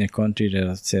be in a country that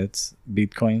accepts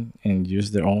Bitcoin and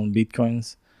use their own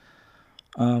Bitcoins.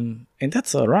 And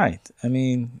that's all right. I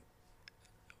mean,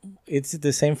 it's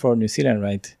the same for New Zealand,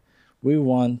 right? We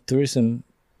want tourism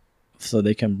so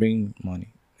they can bring money.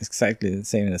 It's exactly the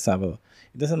same in El Salvador.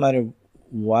 It doesn't matter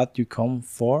what you come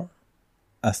for,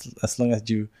 as long as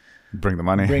you bring the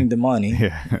money.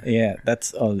 Yeah,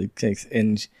 that's all it takes.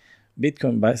 And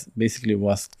Bitcoin basically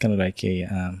was kind of like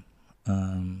a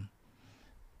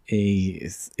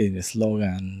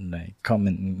slogan, like come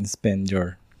and spend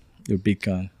your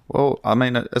Bitcoin. Well, I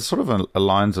mean, it sort of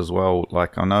aligns as well.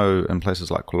 Like I know in places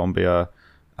like Colombia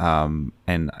and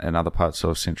other parts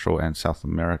of Central and South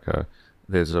America,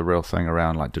 there's a real thing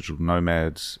around like digital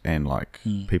nomads and like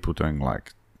people doing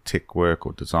like tech work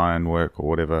or design work or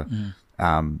whatever.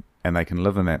 And they can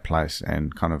live in that place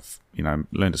and kind of, you know,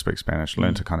 learn to speak Spanish,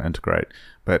 learn to kind of integrate,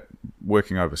 but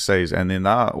working overseas. And then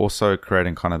they're also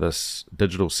creating kind of this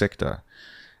digital sector.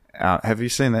 Have you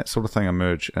seen that sort of thing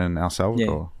emerge in El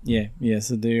Salvador? Yeah.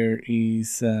 So there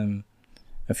is a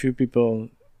few people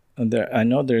there. I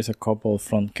know there's a couple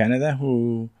from Canada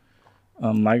who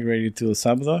migrated to El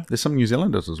Salvador. There's some New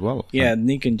Zealanders as well. Yeah,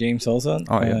 Nick and James also.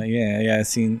 Oh yeah. Yeah. I've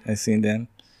seen them.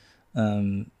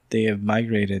 They have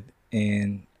migrated,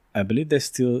 and I believe they're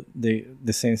still the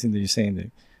same thing that you're saying.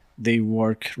 That they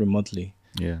work remotely.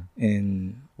 Yeah.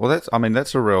 And well,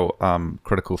 that's a real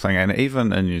critical thing, and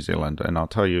even in New Zealand. And I'll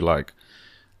tell you, like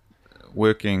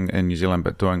working in New Zealand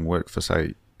but doing work for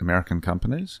say American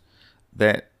companies,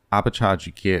 that arbitrage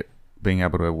you get being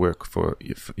able to work for,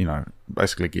 you know,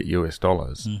 basically get US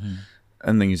dollars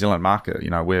in the New Zealand market. You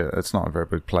know, where it's not a very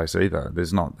big place either.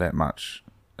 There's not that much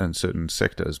in certain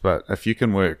sectors, but if you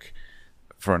can work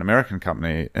for an American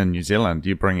company in New Zealand,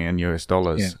 you bring in US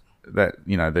dollars. Yeah. That,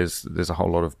 you know, there's a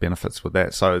whole lot of benefits with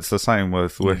that. So it's the same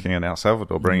with working in El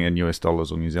Salvador, bringing in US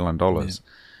dollars or New Zealand dollars,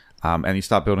 and you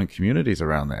start building communities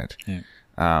around that. Yeah.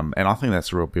 And I think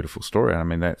that's a real beautiful story. I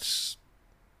mean, that's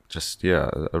just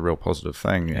a real positive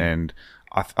thing. Yeah. And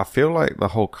I feel like the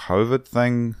whole COVID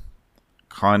thing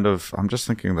kind of, I'm just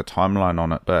thinking the timeline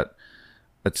on it, but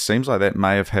it seems like that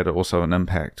may have had also an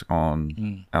impact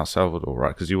on El Salvador,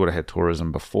 right? Because you would have had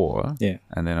tourism before,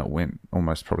 and then it went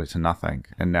almost probably to nothing,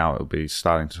 and now it'll be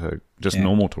starting to just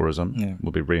normal tourism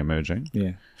will be re-emerging.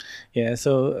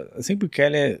 So I think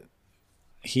Bukele,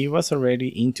 he was already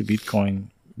into Bitcoin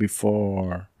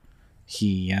before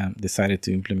he decided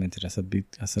to implement it as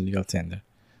a legal tender.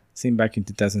 I think back in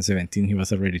 2017, he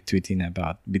was already tweeting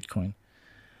about Bitcoin.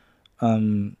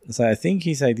 So I think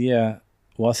his idea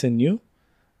wasn't new,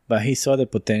 but he saw the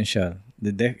potential.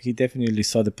 He definitely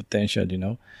saw the potential,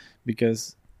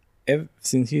 because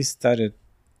since he started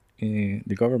in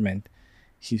the government,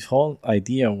 his whole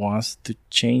idea was to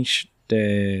change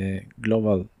the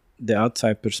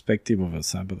outside perspective of El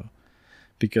Salvador.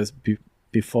 Because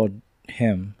before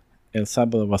him, El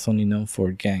Salvador was only known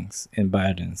for gangs and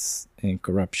violence and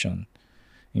corruption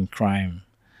and crime.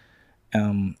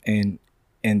 And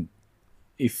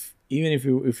if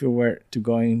you were to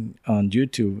go on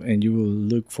YouTube and you will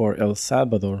look for El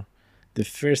Salvador, the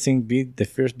first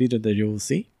video that you will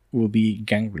see will be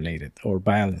gang related or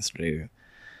violence related.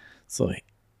 So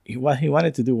what he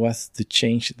wanted to do was to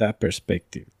change that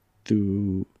perspective,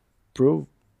 to prove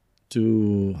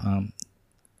to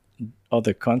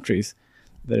other countries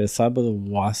that El Salvador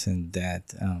wasn't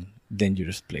that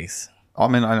dangerous place. I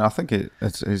mean, I think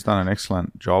he's done an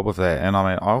excellent job of that. And I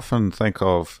mean, I often think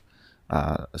of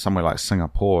somewhere like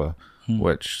Singapore,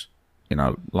 which,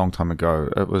 a long time ago,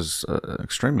 it was an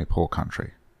extremely poor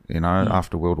country.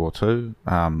 After World War II,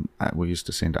 we used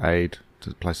to send aid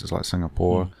to places like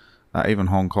Singapore, even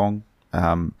Hong Kong,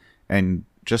 and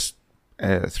just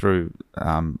through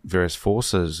various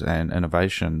forces and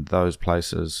innovation, those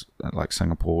places like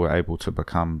Singapore were able to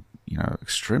become,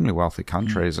 extremely wealthy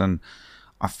countries. And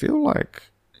I feel like,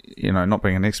 not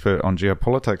being an expert on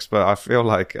geopolitics, but I feel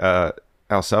like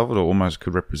El Salvador almost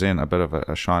could represent a bit of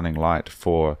a shining light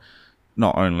for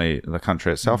not only the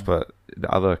country itself, but the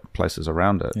other places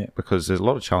around it. Because there's a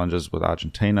lot of challenges with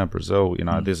Argentina, Brazil,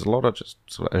 there's a lot of just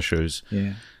sort of issues.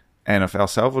 And if El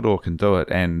Salvador can do it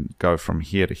and go from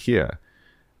here to here,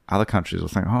 other countries will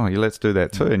think, let's do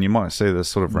that too. And you might see this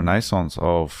sort of renaissance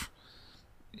of,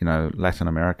 Latin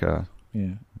America.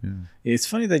 It's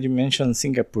funny that you mentioned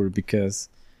Singapore because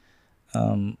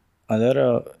and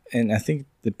I think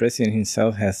the president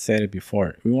himself has said it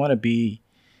before. We want to be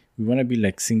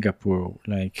like Singapore.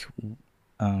 Like,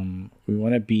 we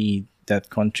want to be that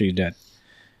country that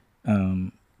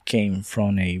came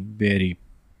from a very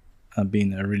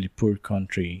being a really poor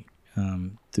country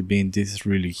to being this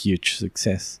really huge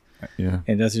success.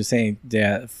 And as you're saying,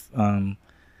 there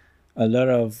a lot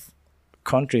of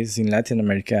countries in Latin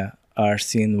America are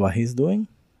seeing what he's doing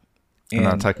and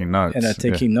are taking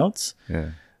notes.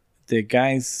 The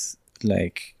guys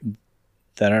like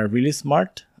that are really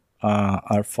smart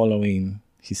are following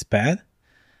his path,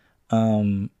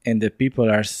 and the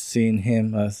people are seeing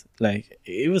him as like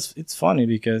it's funny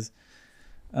because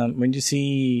when you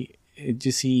see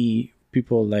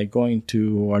people like going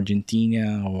to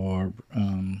Argentina or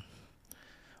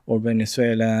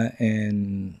Venezuela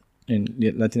and in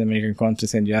Latin American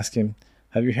countries, and you ask him,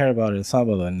 have you heard about El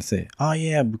Salvador? And they say, oh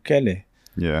yeah, Bukele.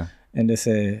 And they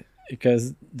say,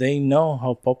 because they know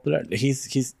how popular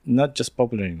he's not just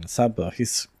popular in El Salvador,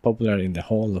 he's popular in the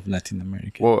whole of Latin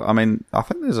America. Well, I mean, I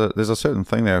think there's a certain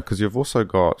thing there because you've also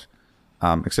got,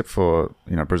 except for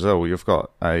Brazil, you've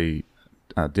got a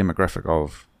demographic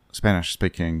of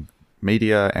Spanish-speaking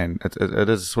media, and it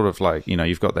is sort of like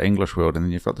you've got the English world and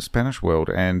then you've got the Spanish world,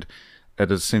 and it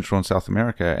is Central and South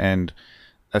America. And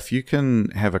if you can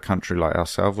have a country like El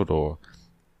Salvador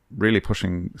really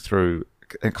pushing through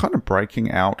and kind of breaking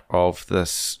out of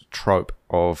this trope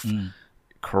of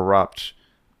corrupt,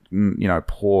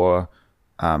 poor,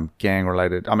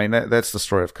 gang-related. I mean, that's the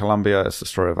story of Colombia. It's the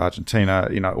story of Argentina.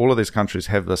 All of these countries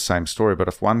have the same story. But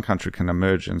if one country can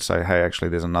emerge and say, "Hey, actually,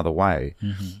 there's another way,"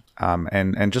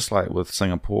 and just like with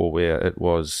Singapore, where it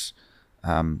was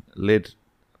led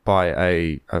by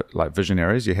a like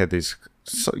visionaries, you had these,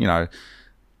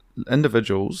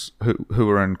 individuals who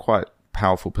were in quite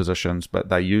powerful positions, but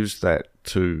they used that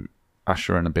to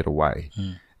usher in a better way.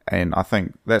 And I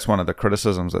think that's one of the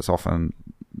criticisms that's often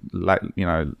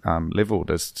leveled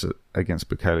against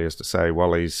Bukele, is to say,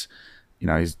 well, he's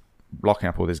blocking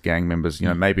up all these gang members,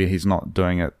 maybe he's not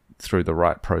doing it through the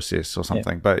right process or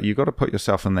something. But you got to put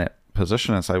yourself in that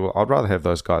position and say, well, I'd rather have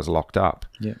those guys locked up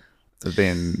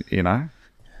than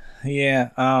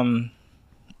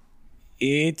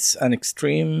it's an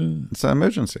extreme, it's an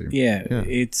emergency.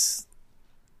 It's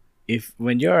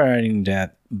when you're in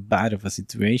that bad of a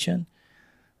situation,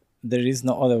 there is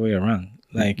no other way around.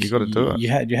 Like you got to do it.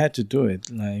 You had to do it.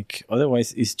 Like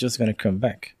otherwise, it's just gonna come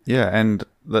back. Yeah, and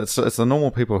it's the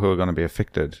normal people who are going to be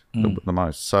affected the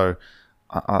most. So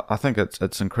I think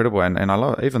it's incredible, and I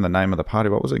love even the name of the party.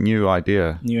 What was it? New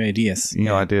Idea. New ideas.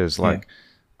 New ideas. Like,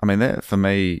 I mean, that for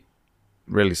me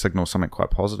really signals something quite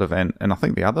positive. And I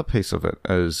think the other piece of it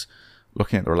is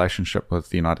looking at the relationship with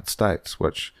the United States,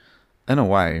 which, in a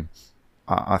way,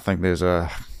 I think there's a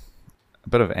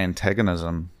bit of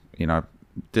antagonism. You know,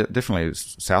 definitely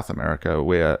South America,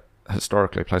 where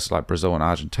historically places like Brazil and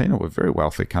Argentina were very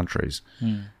wealthy countries.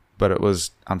 But it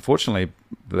was unfortunately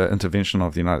the intervention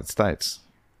of the United States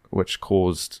which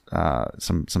caused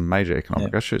some major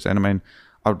economic issues. And I mean,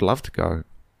 I would love to go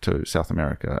to South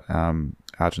America,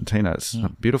 Argentina. It's a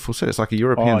beautiful city. It's like a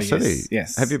European city.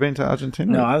 Yes. Have you been to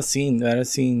Argentina? No, I've seen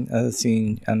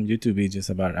YouTube videos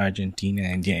about Argentina,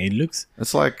 and it looks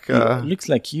like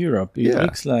Europe. It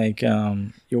looks like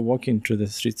you're walking through the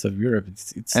streets of Europe.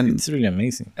 It's really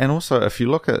amazing. And also, if you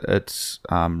look at its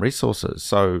resources,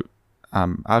 so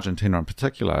Argentina in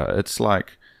particular, it's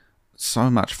like so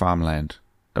much farmland.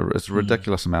 It's a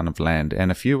ridiculous amount of land. And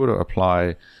if you were to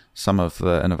apply some of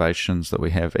the innovations that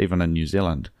we have, even in New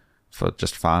Zealand, for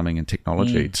just farming and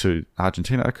technology to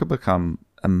Argentina, it could become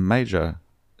a major,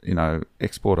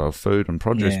 exporter of food and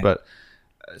produce. But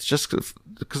it's just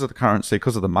because of the currency,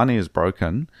 because of the money is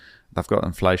broken, they've got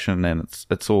inflation and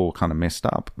it's all kind of messed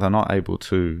up. They're not able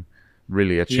to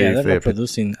really achieve they're not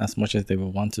producing as much as they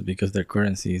would want to because their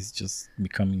currency is just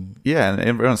becoming... Yeah, and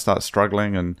everyone starts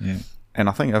struggling. And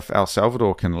I think if El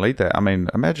Salvador can lead that, I mean,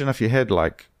 imagine if you had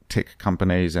like tech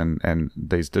companies and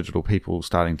these digital people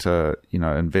starting to,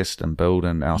 invest and build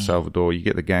in El Salvador. You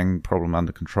get the gang problem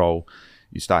under control.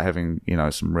 You start having,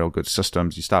 some real good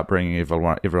systems. You start bringing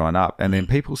everyone up, and then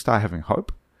people start having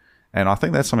hope. And I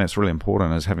think that's something that's really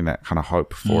important, is having that kind of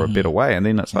hope for a better way. And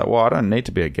then it's like, well, I don't need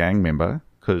to be a gang member,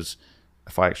 because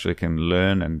if I actually can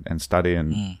learn and study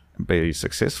and be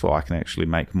successful, I can actually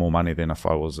make more money than if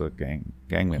I was a gang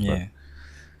member.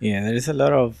 Yeah, there is a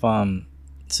lot of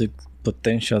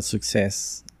potential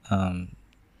success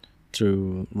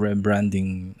through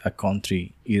rebranding a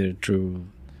country, either through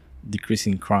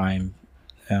decreasing crime,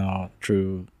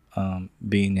 through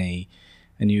being a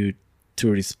new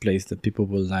tourist place that people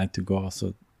would like to go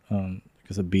also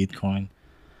because of Bitcoin.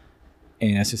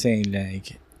 And as you're saying,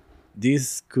 like,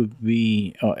 this could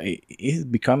be, it's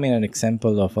becoming an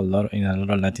example of in a lot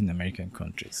of Latin American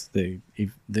countries.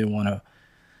 If they wanna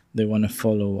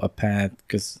follow a path,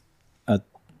 because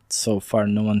so far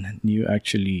no one knew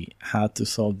actually how to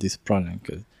solve this problem,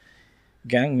 because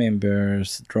gang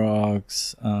members,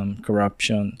 drugs,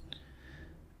 corruption,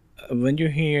 when you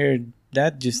hear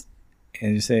that,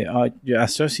 and you say, you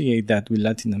associate that with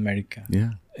Latin America.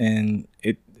 And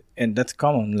that's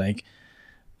common. Like,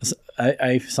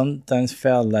 I sometimes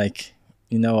felt like,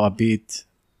 a bit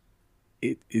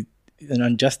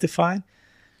unjustified,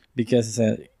 because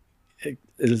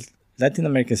Latin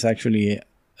America is actually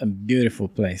a beautiful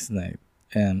place. Like,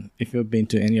 if you've been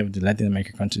to any of the Latin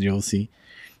American countries, you'll see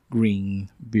green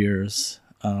beers.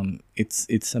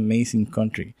 It's amazing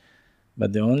country,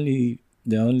 but the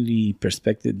only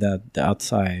perspective that the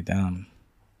outside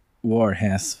world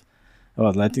has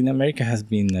about Latin America has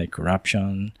been like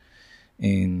corruption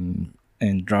and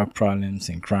drug problems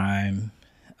and crime,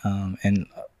 and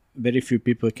very few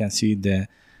people can see the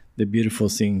beautiful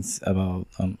things about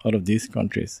all of these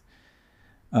countries.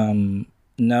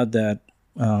 Now that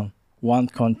one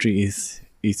country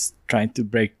is trying to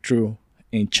break through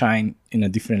and shine in a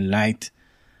different light,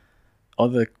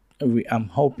 I'm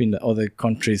hoping that other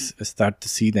countries start to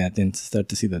see that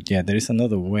there is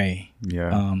another way.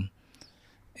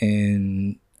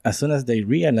 And as soon as they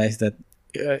realize that,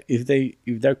 if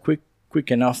they're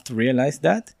quick enough to realize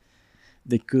that,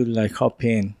 they could like hop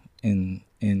in and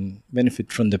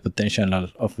benefit from the potential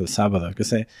of El Salvador.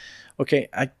 Because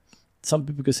some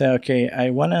people could say, okay, I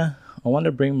wanna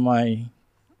bring my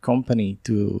company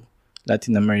to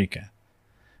Latin America,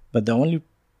 but the only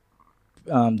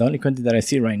country that I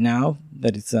see right now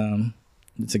that it's a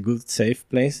good, safe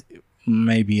place,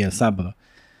 maybe El Salvador.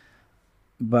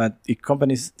 But if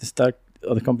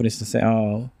other companies to say,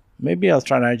 oh, maybe I'll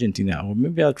try Argentina, or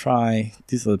maybe I'll try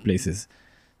these other places,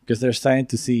 because they're starting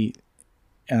to see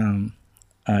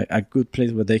a good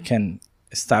place where they can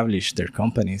establish their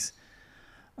companies.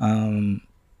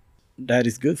 That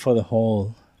is good for the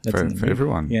whole. For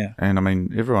everyone. Yeah. And I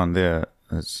mean, everyone there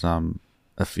is,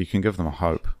 if you can give them a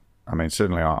hope, I mean,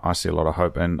 certainly I see a lot of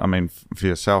hope. And I mean, for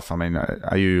yourself, I mean,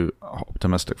 are you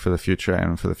optimistic for the future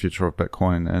and for the future of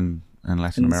Bitcoin in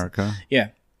Latin America? Yeah,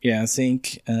 I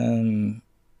think, a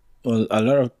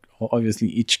lot of, obviously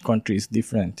each country is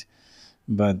different,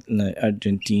 but like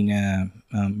Argentina,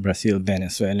 Brazil,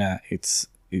 Venezuela, it's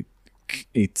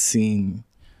seeing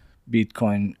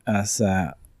Bitcoin as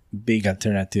a big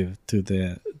alternative to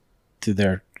their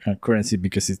currency,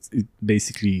 because it's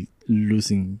basically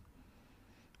losing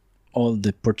all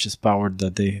the purchase power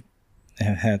that they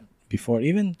have had before.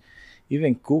 Even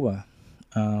Cuba,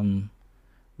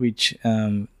 which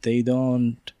they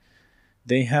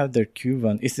have their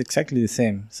Cuban. It's exactly the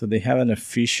same. So they have an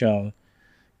official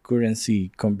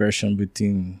currency conversion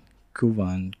between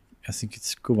Cuban, I think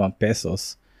it's Cuban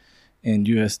pesos, and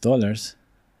US dollars,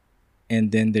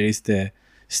 and then there is the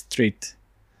straight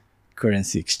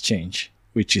currency exchange,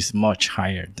 which is much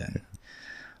higher than.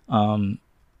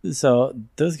 So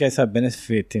those guys are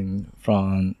benefiting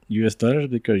from US dollars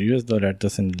because US dollar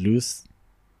doesn't lose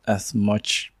as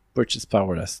much purchase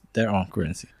power as their own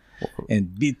currency, and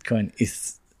Bitcoin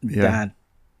is that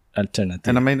alternative.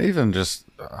 And I mean, even just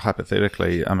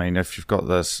hypothetically, I mean, if you've got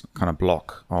this kind of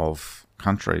block of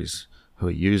countries who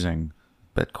are using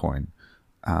Bitcoin,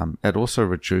 it also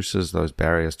reduces those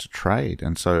barriers to trade.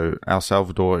 And so El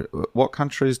Salvador, what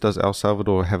countries does El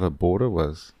Salvador have a border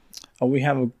with? We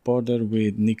have a border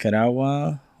with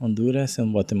Nicaragua, Honduras,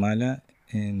 and Guatemala,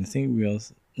 and I think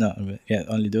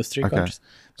only those three countries.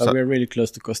 But so, we're really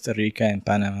close to Costa Rica and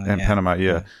Panama. And Panama,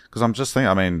 because I'm just thinking,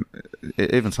 I mean,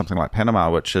 even something like Panama,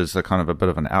 which is a kind of a bit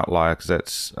of an outlier, because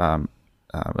that's a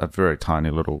very tiny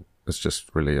little, it's just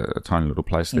really a tiny little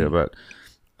place there. But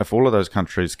if all of those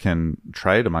countries can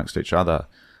trade amongst each other,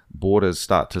 borders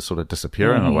start to sort of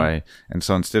disappear in a way. And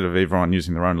so instead of everyone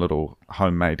using their own little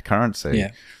homemade currency,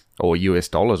 or US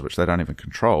dollars, which they don't even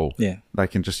control, they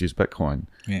can just use Bitcoin.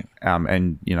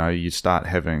 And, you start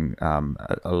having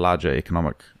a larger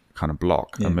economic kind of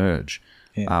block emerge,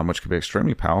 which could be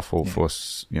extremely powerful for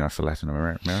Latin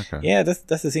America. Yeah, that's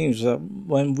the thing. So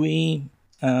when we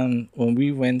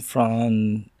went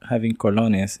from having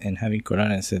colones and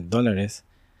dólares,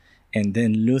 and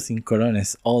then losing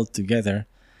colones altogether,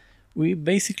 we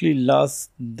basically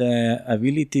lost the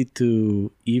ability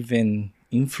to even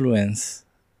influence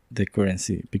the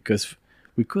currency, because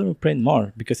we couldn't print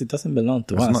more because it doesn't belong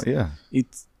to us.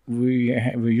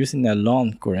 We're using a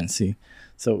loan currency,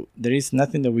 so there is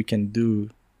nothing that we can do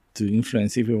to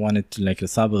influence. If we wanted to, like El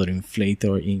Salvador, inflate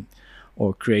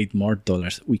or create more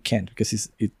dollars, we can't, because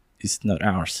it's not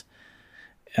ours.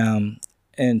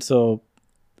 And so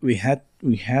we have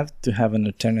to have an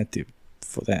alternative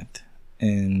for that,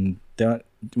 and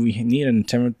we need an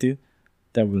alternative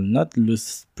that will not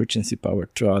lose purchasing power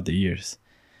throughout the years.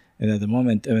 And at the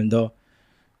moment, even though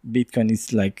Bitcoin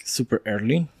is like super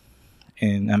early,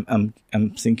 and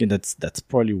I'm thinking that's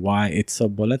probably why it's so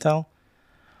volatile.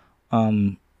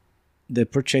 The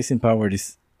purchasing power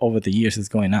is over the years is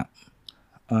going up.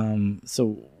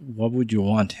 So what would you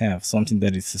want to have? Something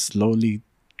that is slowly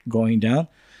going down,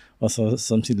 or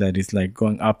something that is like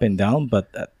going up and down,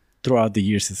 but throughout the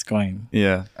years it's going.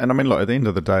 Yeah, and I mean, look, at the end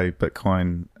of the day,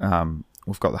 Bitcoin,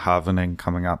 we've got the halvening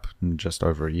coming up in just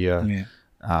over a year. Yeah.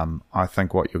 I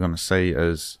think what you're going to see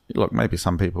is, look, maybe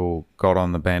some people got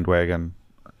on the bandwagon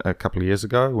a couple of years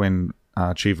ago when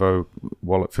Chivo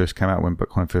wallet first came out, when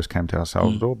Bitcoin first came to El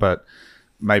Salvador, but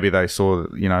maybe they saw,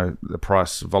 the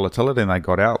price volatility and they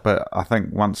got out. But I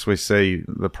think once we see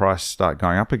the price start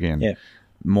going up again,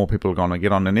 more people are going to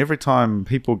get on. And every time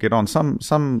people get on, some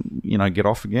get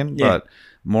off again, but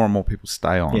more and more people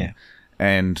stay on. Yeah.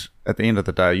 And at the end of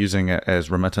the day, using it as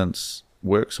remittance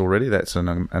works already. That's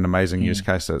an amazing use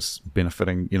case that's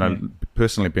benefiting,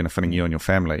 personally benefiting you and your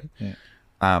family.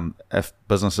 If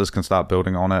businesses can start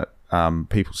building on it,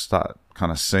 people start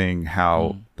kind of seeing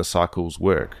how the cycles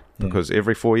work, because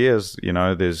every 4 years,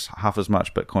 there's half as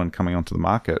much Bitcoin coming onto the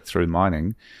market through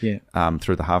mining,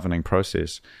 through the halvening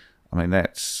process. I mean,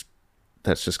 that's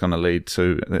just going to lead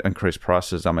to increased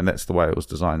prices. I mean, that's the way it was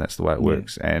designed. That's the way it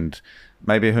works. And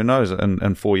maybe, who knows,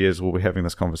 in 4 years we'll be having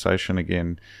this conversation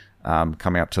again,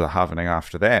 coming up to the halvening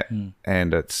after that,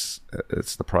 and it's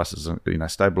the prices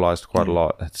stabilized quite a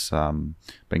lot. It's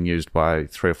being used by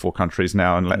 3 or 4 countries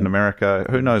now in Latin America.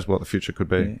 Who knows what the future could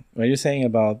be? What you're saying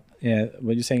about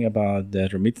the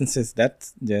remittances,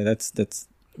 that's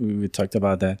we talked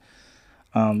about that.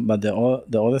 But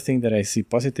the other thing that I see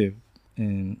positive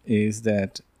is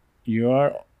that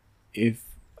if,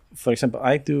 for example,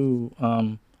 I do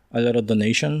a lot of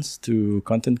donations to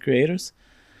content creators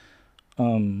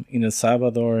in El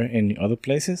Salvador and in other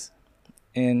places,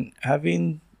 and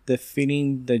having the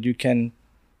feeling that you can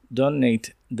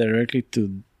donate directly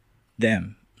to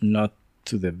them, not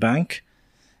to the bank,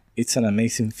 it's an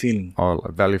amazing feeling. Oh,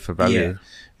 like value for value. Yeah,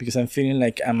 because I'm feeling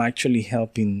like I'm actually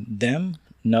helping them,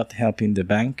 not helping the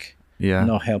bank,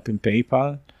 not helping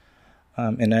PayPal.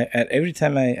 And every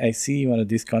time I see one of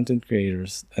these content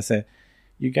creators, I say,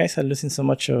 you guys are losing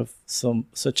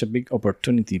such a big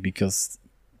opportunity because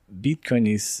Bitcoin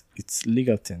it's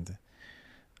legal tender.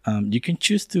 You can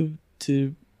choose to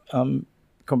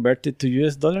convert it to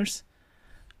US dollars,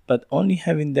 but only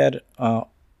having that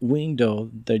window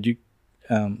that you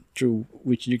through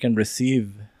which you can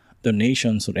receive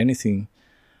donations or anything,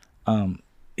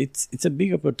 it's a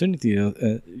big opportunity.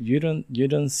 You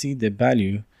don't see the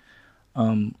value,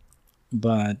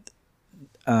 but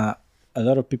a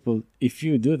lot of people, if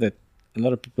you do that, a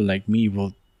lot of people like me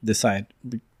will decide,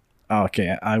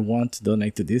 okay, I want to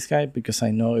donate to this guy because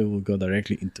I know it will go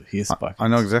directly into his pocket. I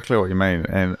know exactly what you mean.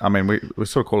 And I mean, we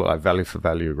sort of call it like value for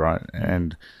value, right?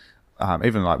 And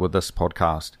even like with this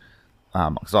podcast,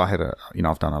 because I had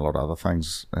I've done a lot of other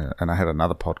things, and I had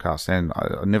another podcast, and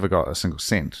I never got a single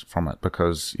cent from it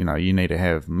because, you need to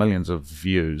have millions of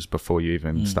views before you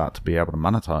even start to be able to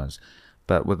monetize.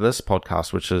 But with this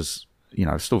podcast, which is,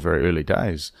 still very early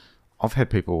days, I've had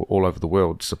people all over the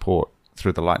world support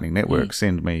through the Lightning Network,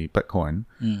 send me Bitcoin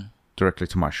directly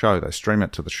to my show. They stream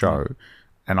it to the show,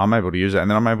 and I'm able to use it. And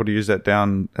then I'm able to use that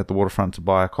down at the waterfront to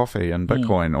buy a coffee and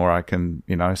Bitcoin, or I can,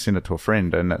 send it to a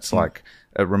friend. And it's like,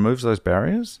 it removes those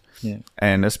barriers. Yeah.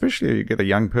 And especially if you get a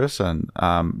young person,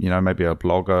 maybe a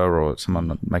blogger or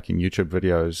someone making YouTube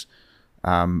videos,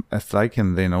 if they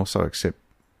can then also accept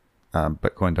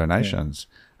Bitcoin donations,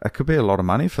 it could be a lot of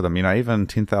money for them. Even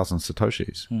 10,000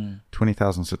 Satoshis,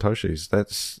 20,000 Satoshis,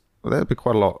 that'd be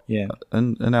quite a lot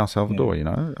in El Salvador,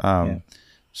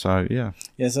 So, yeah.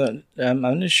 Yeah, so I'm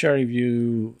not sure if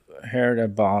you heard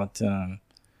about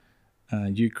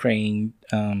Ukraine.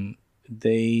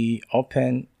 They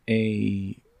opened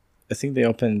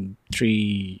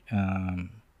three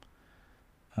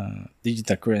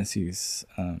digital currencies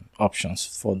options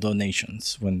for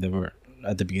donations when they were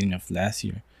at the beginning of last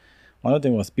year. One of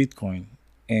them was Bitcoin,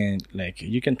 and like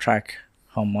you can track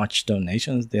how much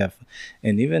donations they have,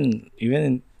 and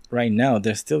even right now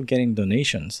they're still getting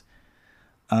donations.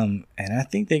 And I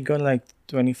think they got like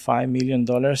 $25 million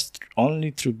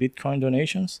only through Bitcoin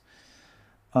donations.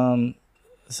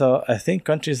 So I think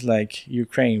countries like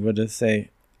Ukraine would say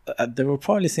they were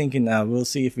probably thinking, we'll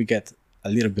see if we get a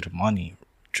little bit of money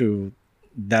through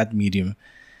that medium.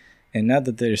 And now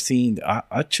that they're seeing,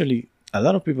 actually, a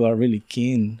lot of people are really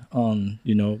keen on,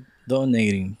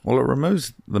 donating. Well, it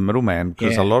removes the middleman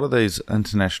because a lot of these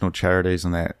international charities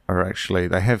and that are actually,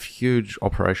 they have huge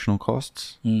operational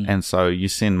costs. And so you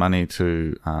send money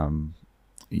to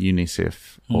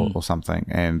UNICEF or something,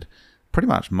 and pretty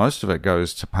much most of it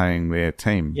goes to paying their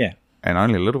team. Yeah. And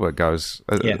only a little bit goes,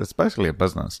 it's basically a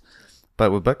business.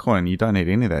 But with Bitcoin, you don't need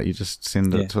any of that. You just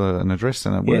send it to an address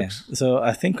and it works. So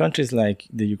I think countries like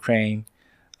the Ukraine,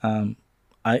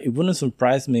 it wouldn't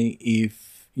surprise me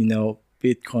if,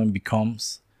 Bitcoin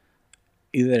becomes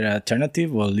either an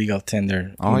alternative or legal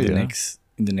tender in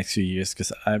the next few years,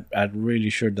 because I'm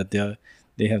really sure that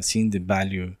they have seen the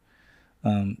value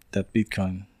that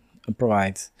Bitcoin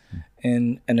provides.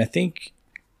 And I think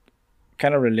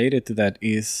kind of related to that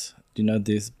is,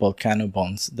 these volcano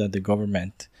bonds that the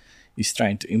government is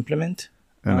trying to implement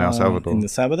in El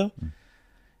Salvador.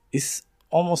 It's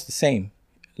almost the same.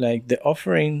 Like they're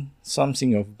offering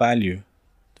something of value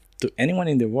to anyone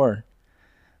in the world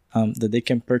that they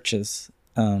can purchase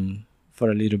for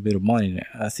a little bit of money.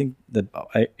 I think that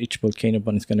each volcano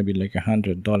bond is going to be like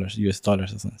 $100 US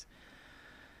dollars or something.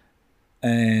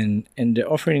 And they're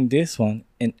offering this one,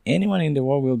 and anyone in the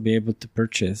world will be able to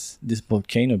purchase these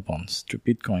volcano bonds through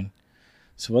Bitcoin.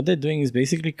 So what they're doing is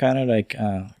basically kind of like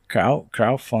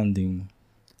crowdfunding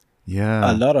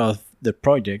a lot of the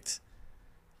projects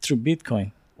through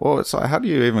Bitcoin. Well, it's like, how do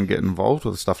you even get involved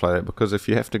with stuff like that? Because if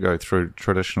you have to go through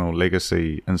traditional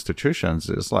legacy institutions,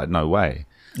 it's like no way.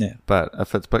 Yeah. But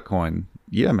if it's Bitcoin,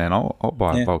 yeah, man, I'll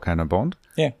buy a volcano bond.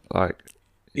 Yeah. Like,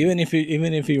 even if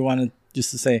you wanted just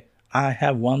to say, I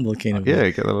have one volcano bond. Yeah,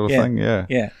 get the little thing. Yeah.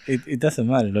 Yeah. It doesn't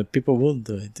matter. Like people will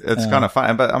do it. It's kind of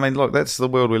fun. But I mean, look, that's the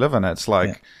world we live in. It's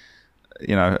like,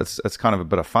 it's kind of a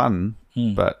bit of fun.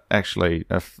 But actually,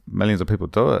 if millions of people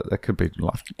do it, that could be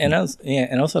life. And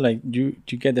also like you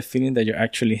get the feeling that you're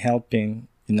actually helping,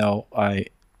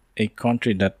 a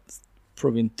country that's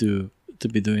proven to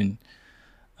be doing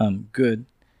good.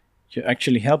 You're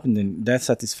actually helping them. That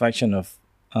satisfaction of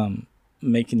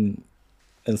making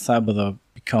El Salvador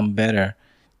become better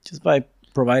just by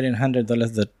providing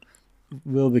 $100 that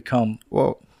will become.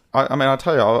 Well, I mean, I'll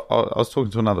tell you, I was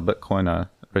talking to another Bitcoiner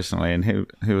recently, and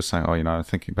he was saying,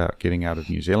 thinking about getting out of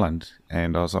New Zealand.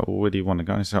 And I was like, well, where do you want to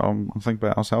go? And he said, I'm thinking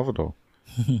about El Salvador.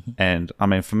 And I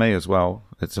mean, for me as well,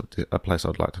 it's a place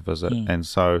I'd like to visit. And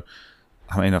so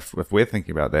I mean, if we're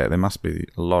thinking about that, there must be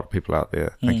a lot of people out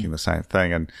there thinking the same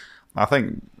thing. And I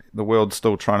think the world's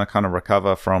still trying to kind of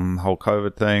recover from the whole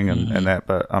COVID thing and that.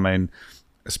 But I mean,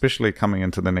 especially coming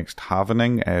into the next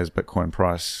halvening as Bitcoin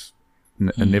price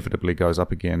inevitably goes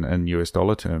up again in US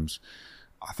dollar terms,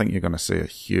 I think you're going to see a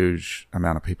huge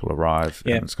amount of people arrive,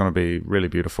 and it's going to be really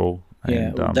beautiful.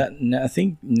 Yeah, and, I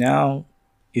think now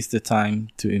is the time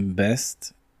to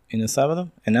invest in El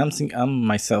Salvador, and I'm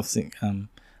myself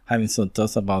having some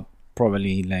thoughts about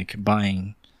probably like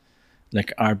buying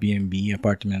like Airbnb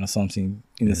apartment or something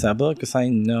in El Salvador, because I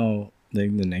know that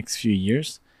in the next few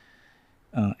years,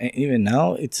 and even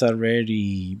now, it's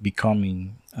already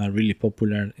becoming a really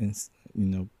popular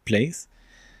place.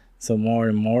 So more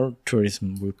and more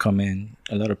tourism will come in.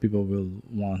 A lot of people will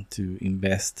want to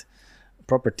invest.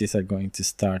 Properties are going to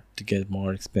start to get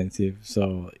more expensive.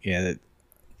 So yeah,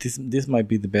 this might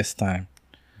be the best time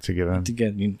to get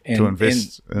in, and, to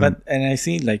invest. But I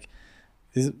see like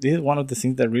this is one of the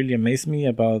things that really amazed me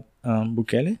about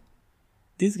Bukele.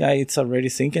 This guy, it's already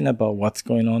thinking about what's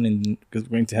going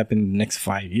to happen in the next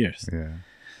 5 years. Yeah.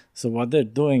 So what they're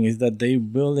doing is that they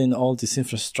building all this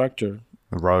infrastructure,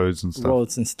 the roads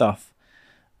and stuff,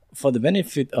 for the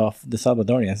benefit of the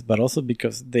Salvadorians, but also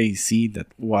because they see that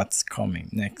what's coming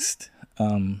next.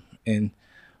 And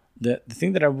the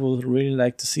thing that I would really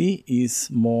like to see is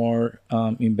more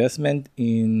investment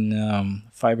in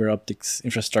fiber optics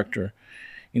infrastructure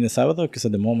in El Salvador, because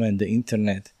at the moment the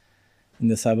internet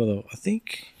in El Salvador, I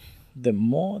think the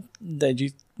mode that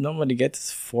you normally get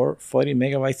is 40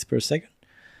 megabytes per second.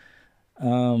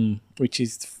 Which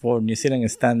is for New Zealand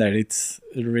standard, it's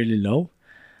really low.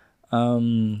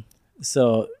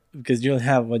 So because you'll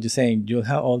have what you're saying, you'll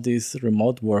have all these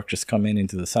remote workers coming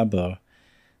into the Salvador.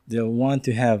 They'll want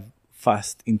to have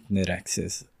fast internet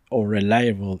access or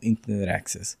reliable internet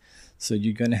access. So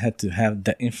you're gonna have to have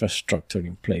the infrastructure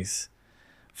in place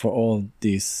for all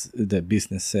the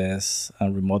businesses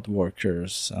and remote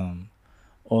workers,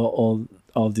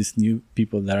 all these new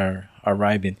people that are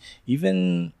arriving,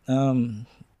 even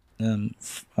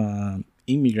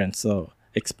immigrants, so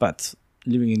expats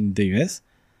living in the US,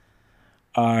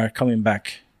 are coming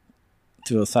back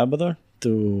to El Salvador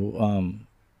to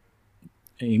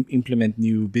implement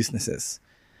new businesses.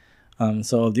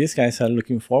 So these guys are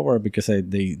looking forward because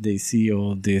they see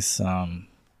all this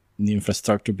new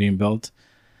infrastructure being built.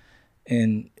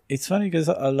 And it's funny because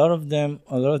a lot of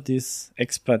these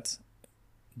expats,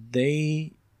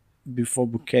 before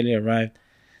Bukele arrived,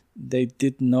 they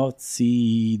did not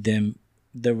see them.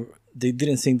 They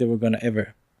didn't think they were going to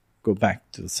ever go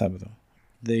back to El Salvador.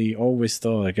 They always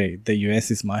thought, okay, the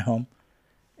US is my home,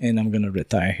 and I'm going to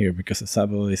retire here because El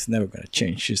Salvador is never going to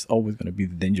change. It's always going to be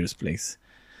the dangerous place.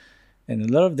 And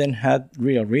a lot of them had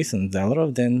real reasons. A lot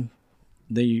of them,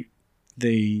 they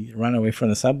ran away from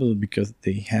El Salvador because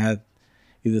they had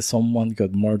either someone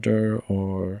got murdered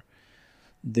or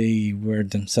they were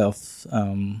themselves,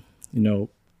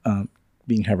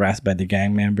 being harassed by the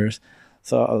gang members.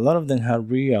 So a lot of them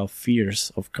have real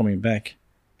fears of coming back.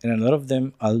 And a lot of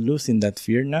them are losing that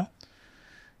fear now.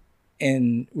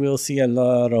 And we'll see a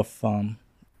lot of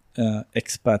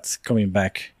expats coming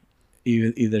back,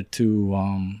 either to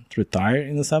retire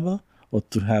in El Salvador or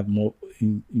to have more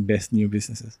invest new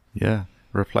businesses. Yeah.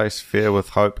 Replace fear with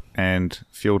hope and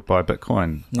fueled by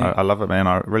Bitcoin. Yeah. I love it, man.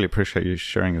 I really appreciate you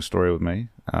sharing your story with me.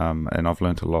 And I've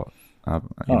learned a lot.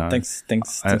 Thanks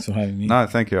for having me. No,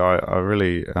 thank you. I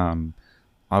really,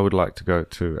 I would like to go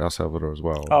to El Salvador as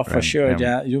well. Oh, for sure.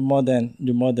 Yeah, you're more than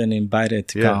invited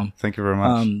to come. Thank you very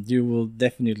much. You will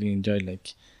definitely enjoy.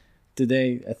 Like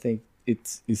today, I think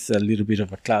it's a little bit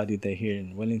of a cloudy day here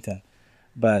in Wellington,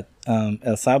 but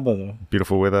El Salvador,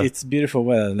 beautiful weather. It's beautiful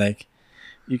weather. Like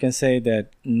you can say that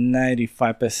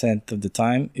 95% of the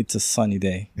time it's a sunny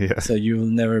day. Yeah. So you will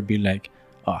never be like,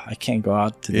 oh, I can't go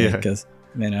out today because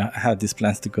man, I had these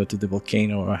plans to go to the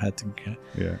volcano, or I had to go.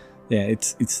 Yeah,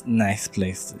 it's nice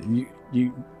place.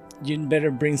 You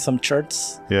better bring some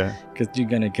shirts. Yeah, because you're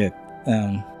gonna get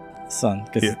sun,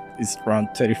 because it's around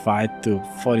 35 to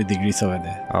 40 degrees over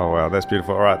there. Oh wow, that's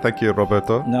beautiful. All right, thank you,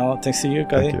 Roberto. No, thanks to you,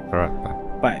 Cody. Thank you. All right,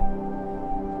 bye. Bye.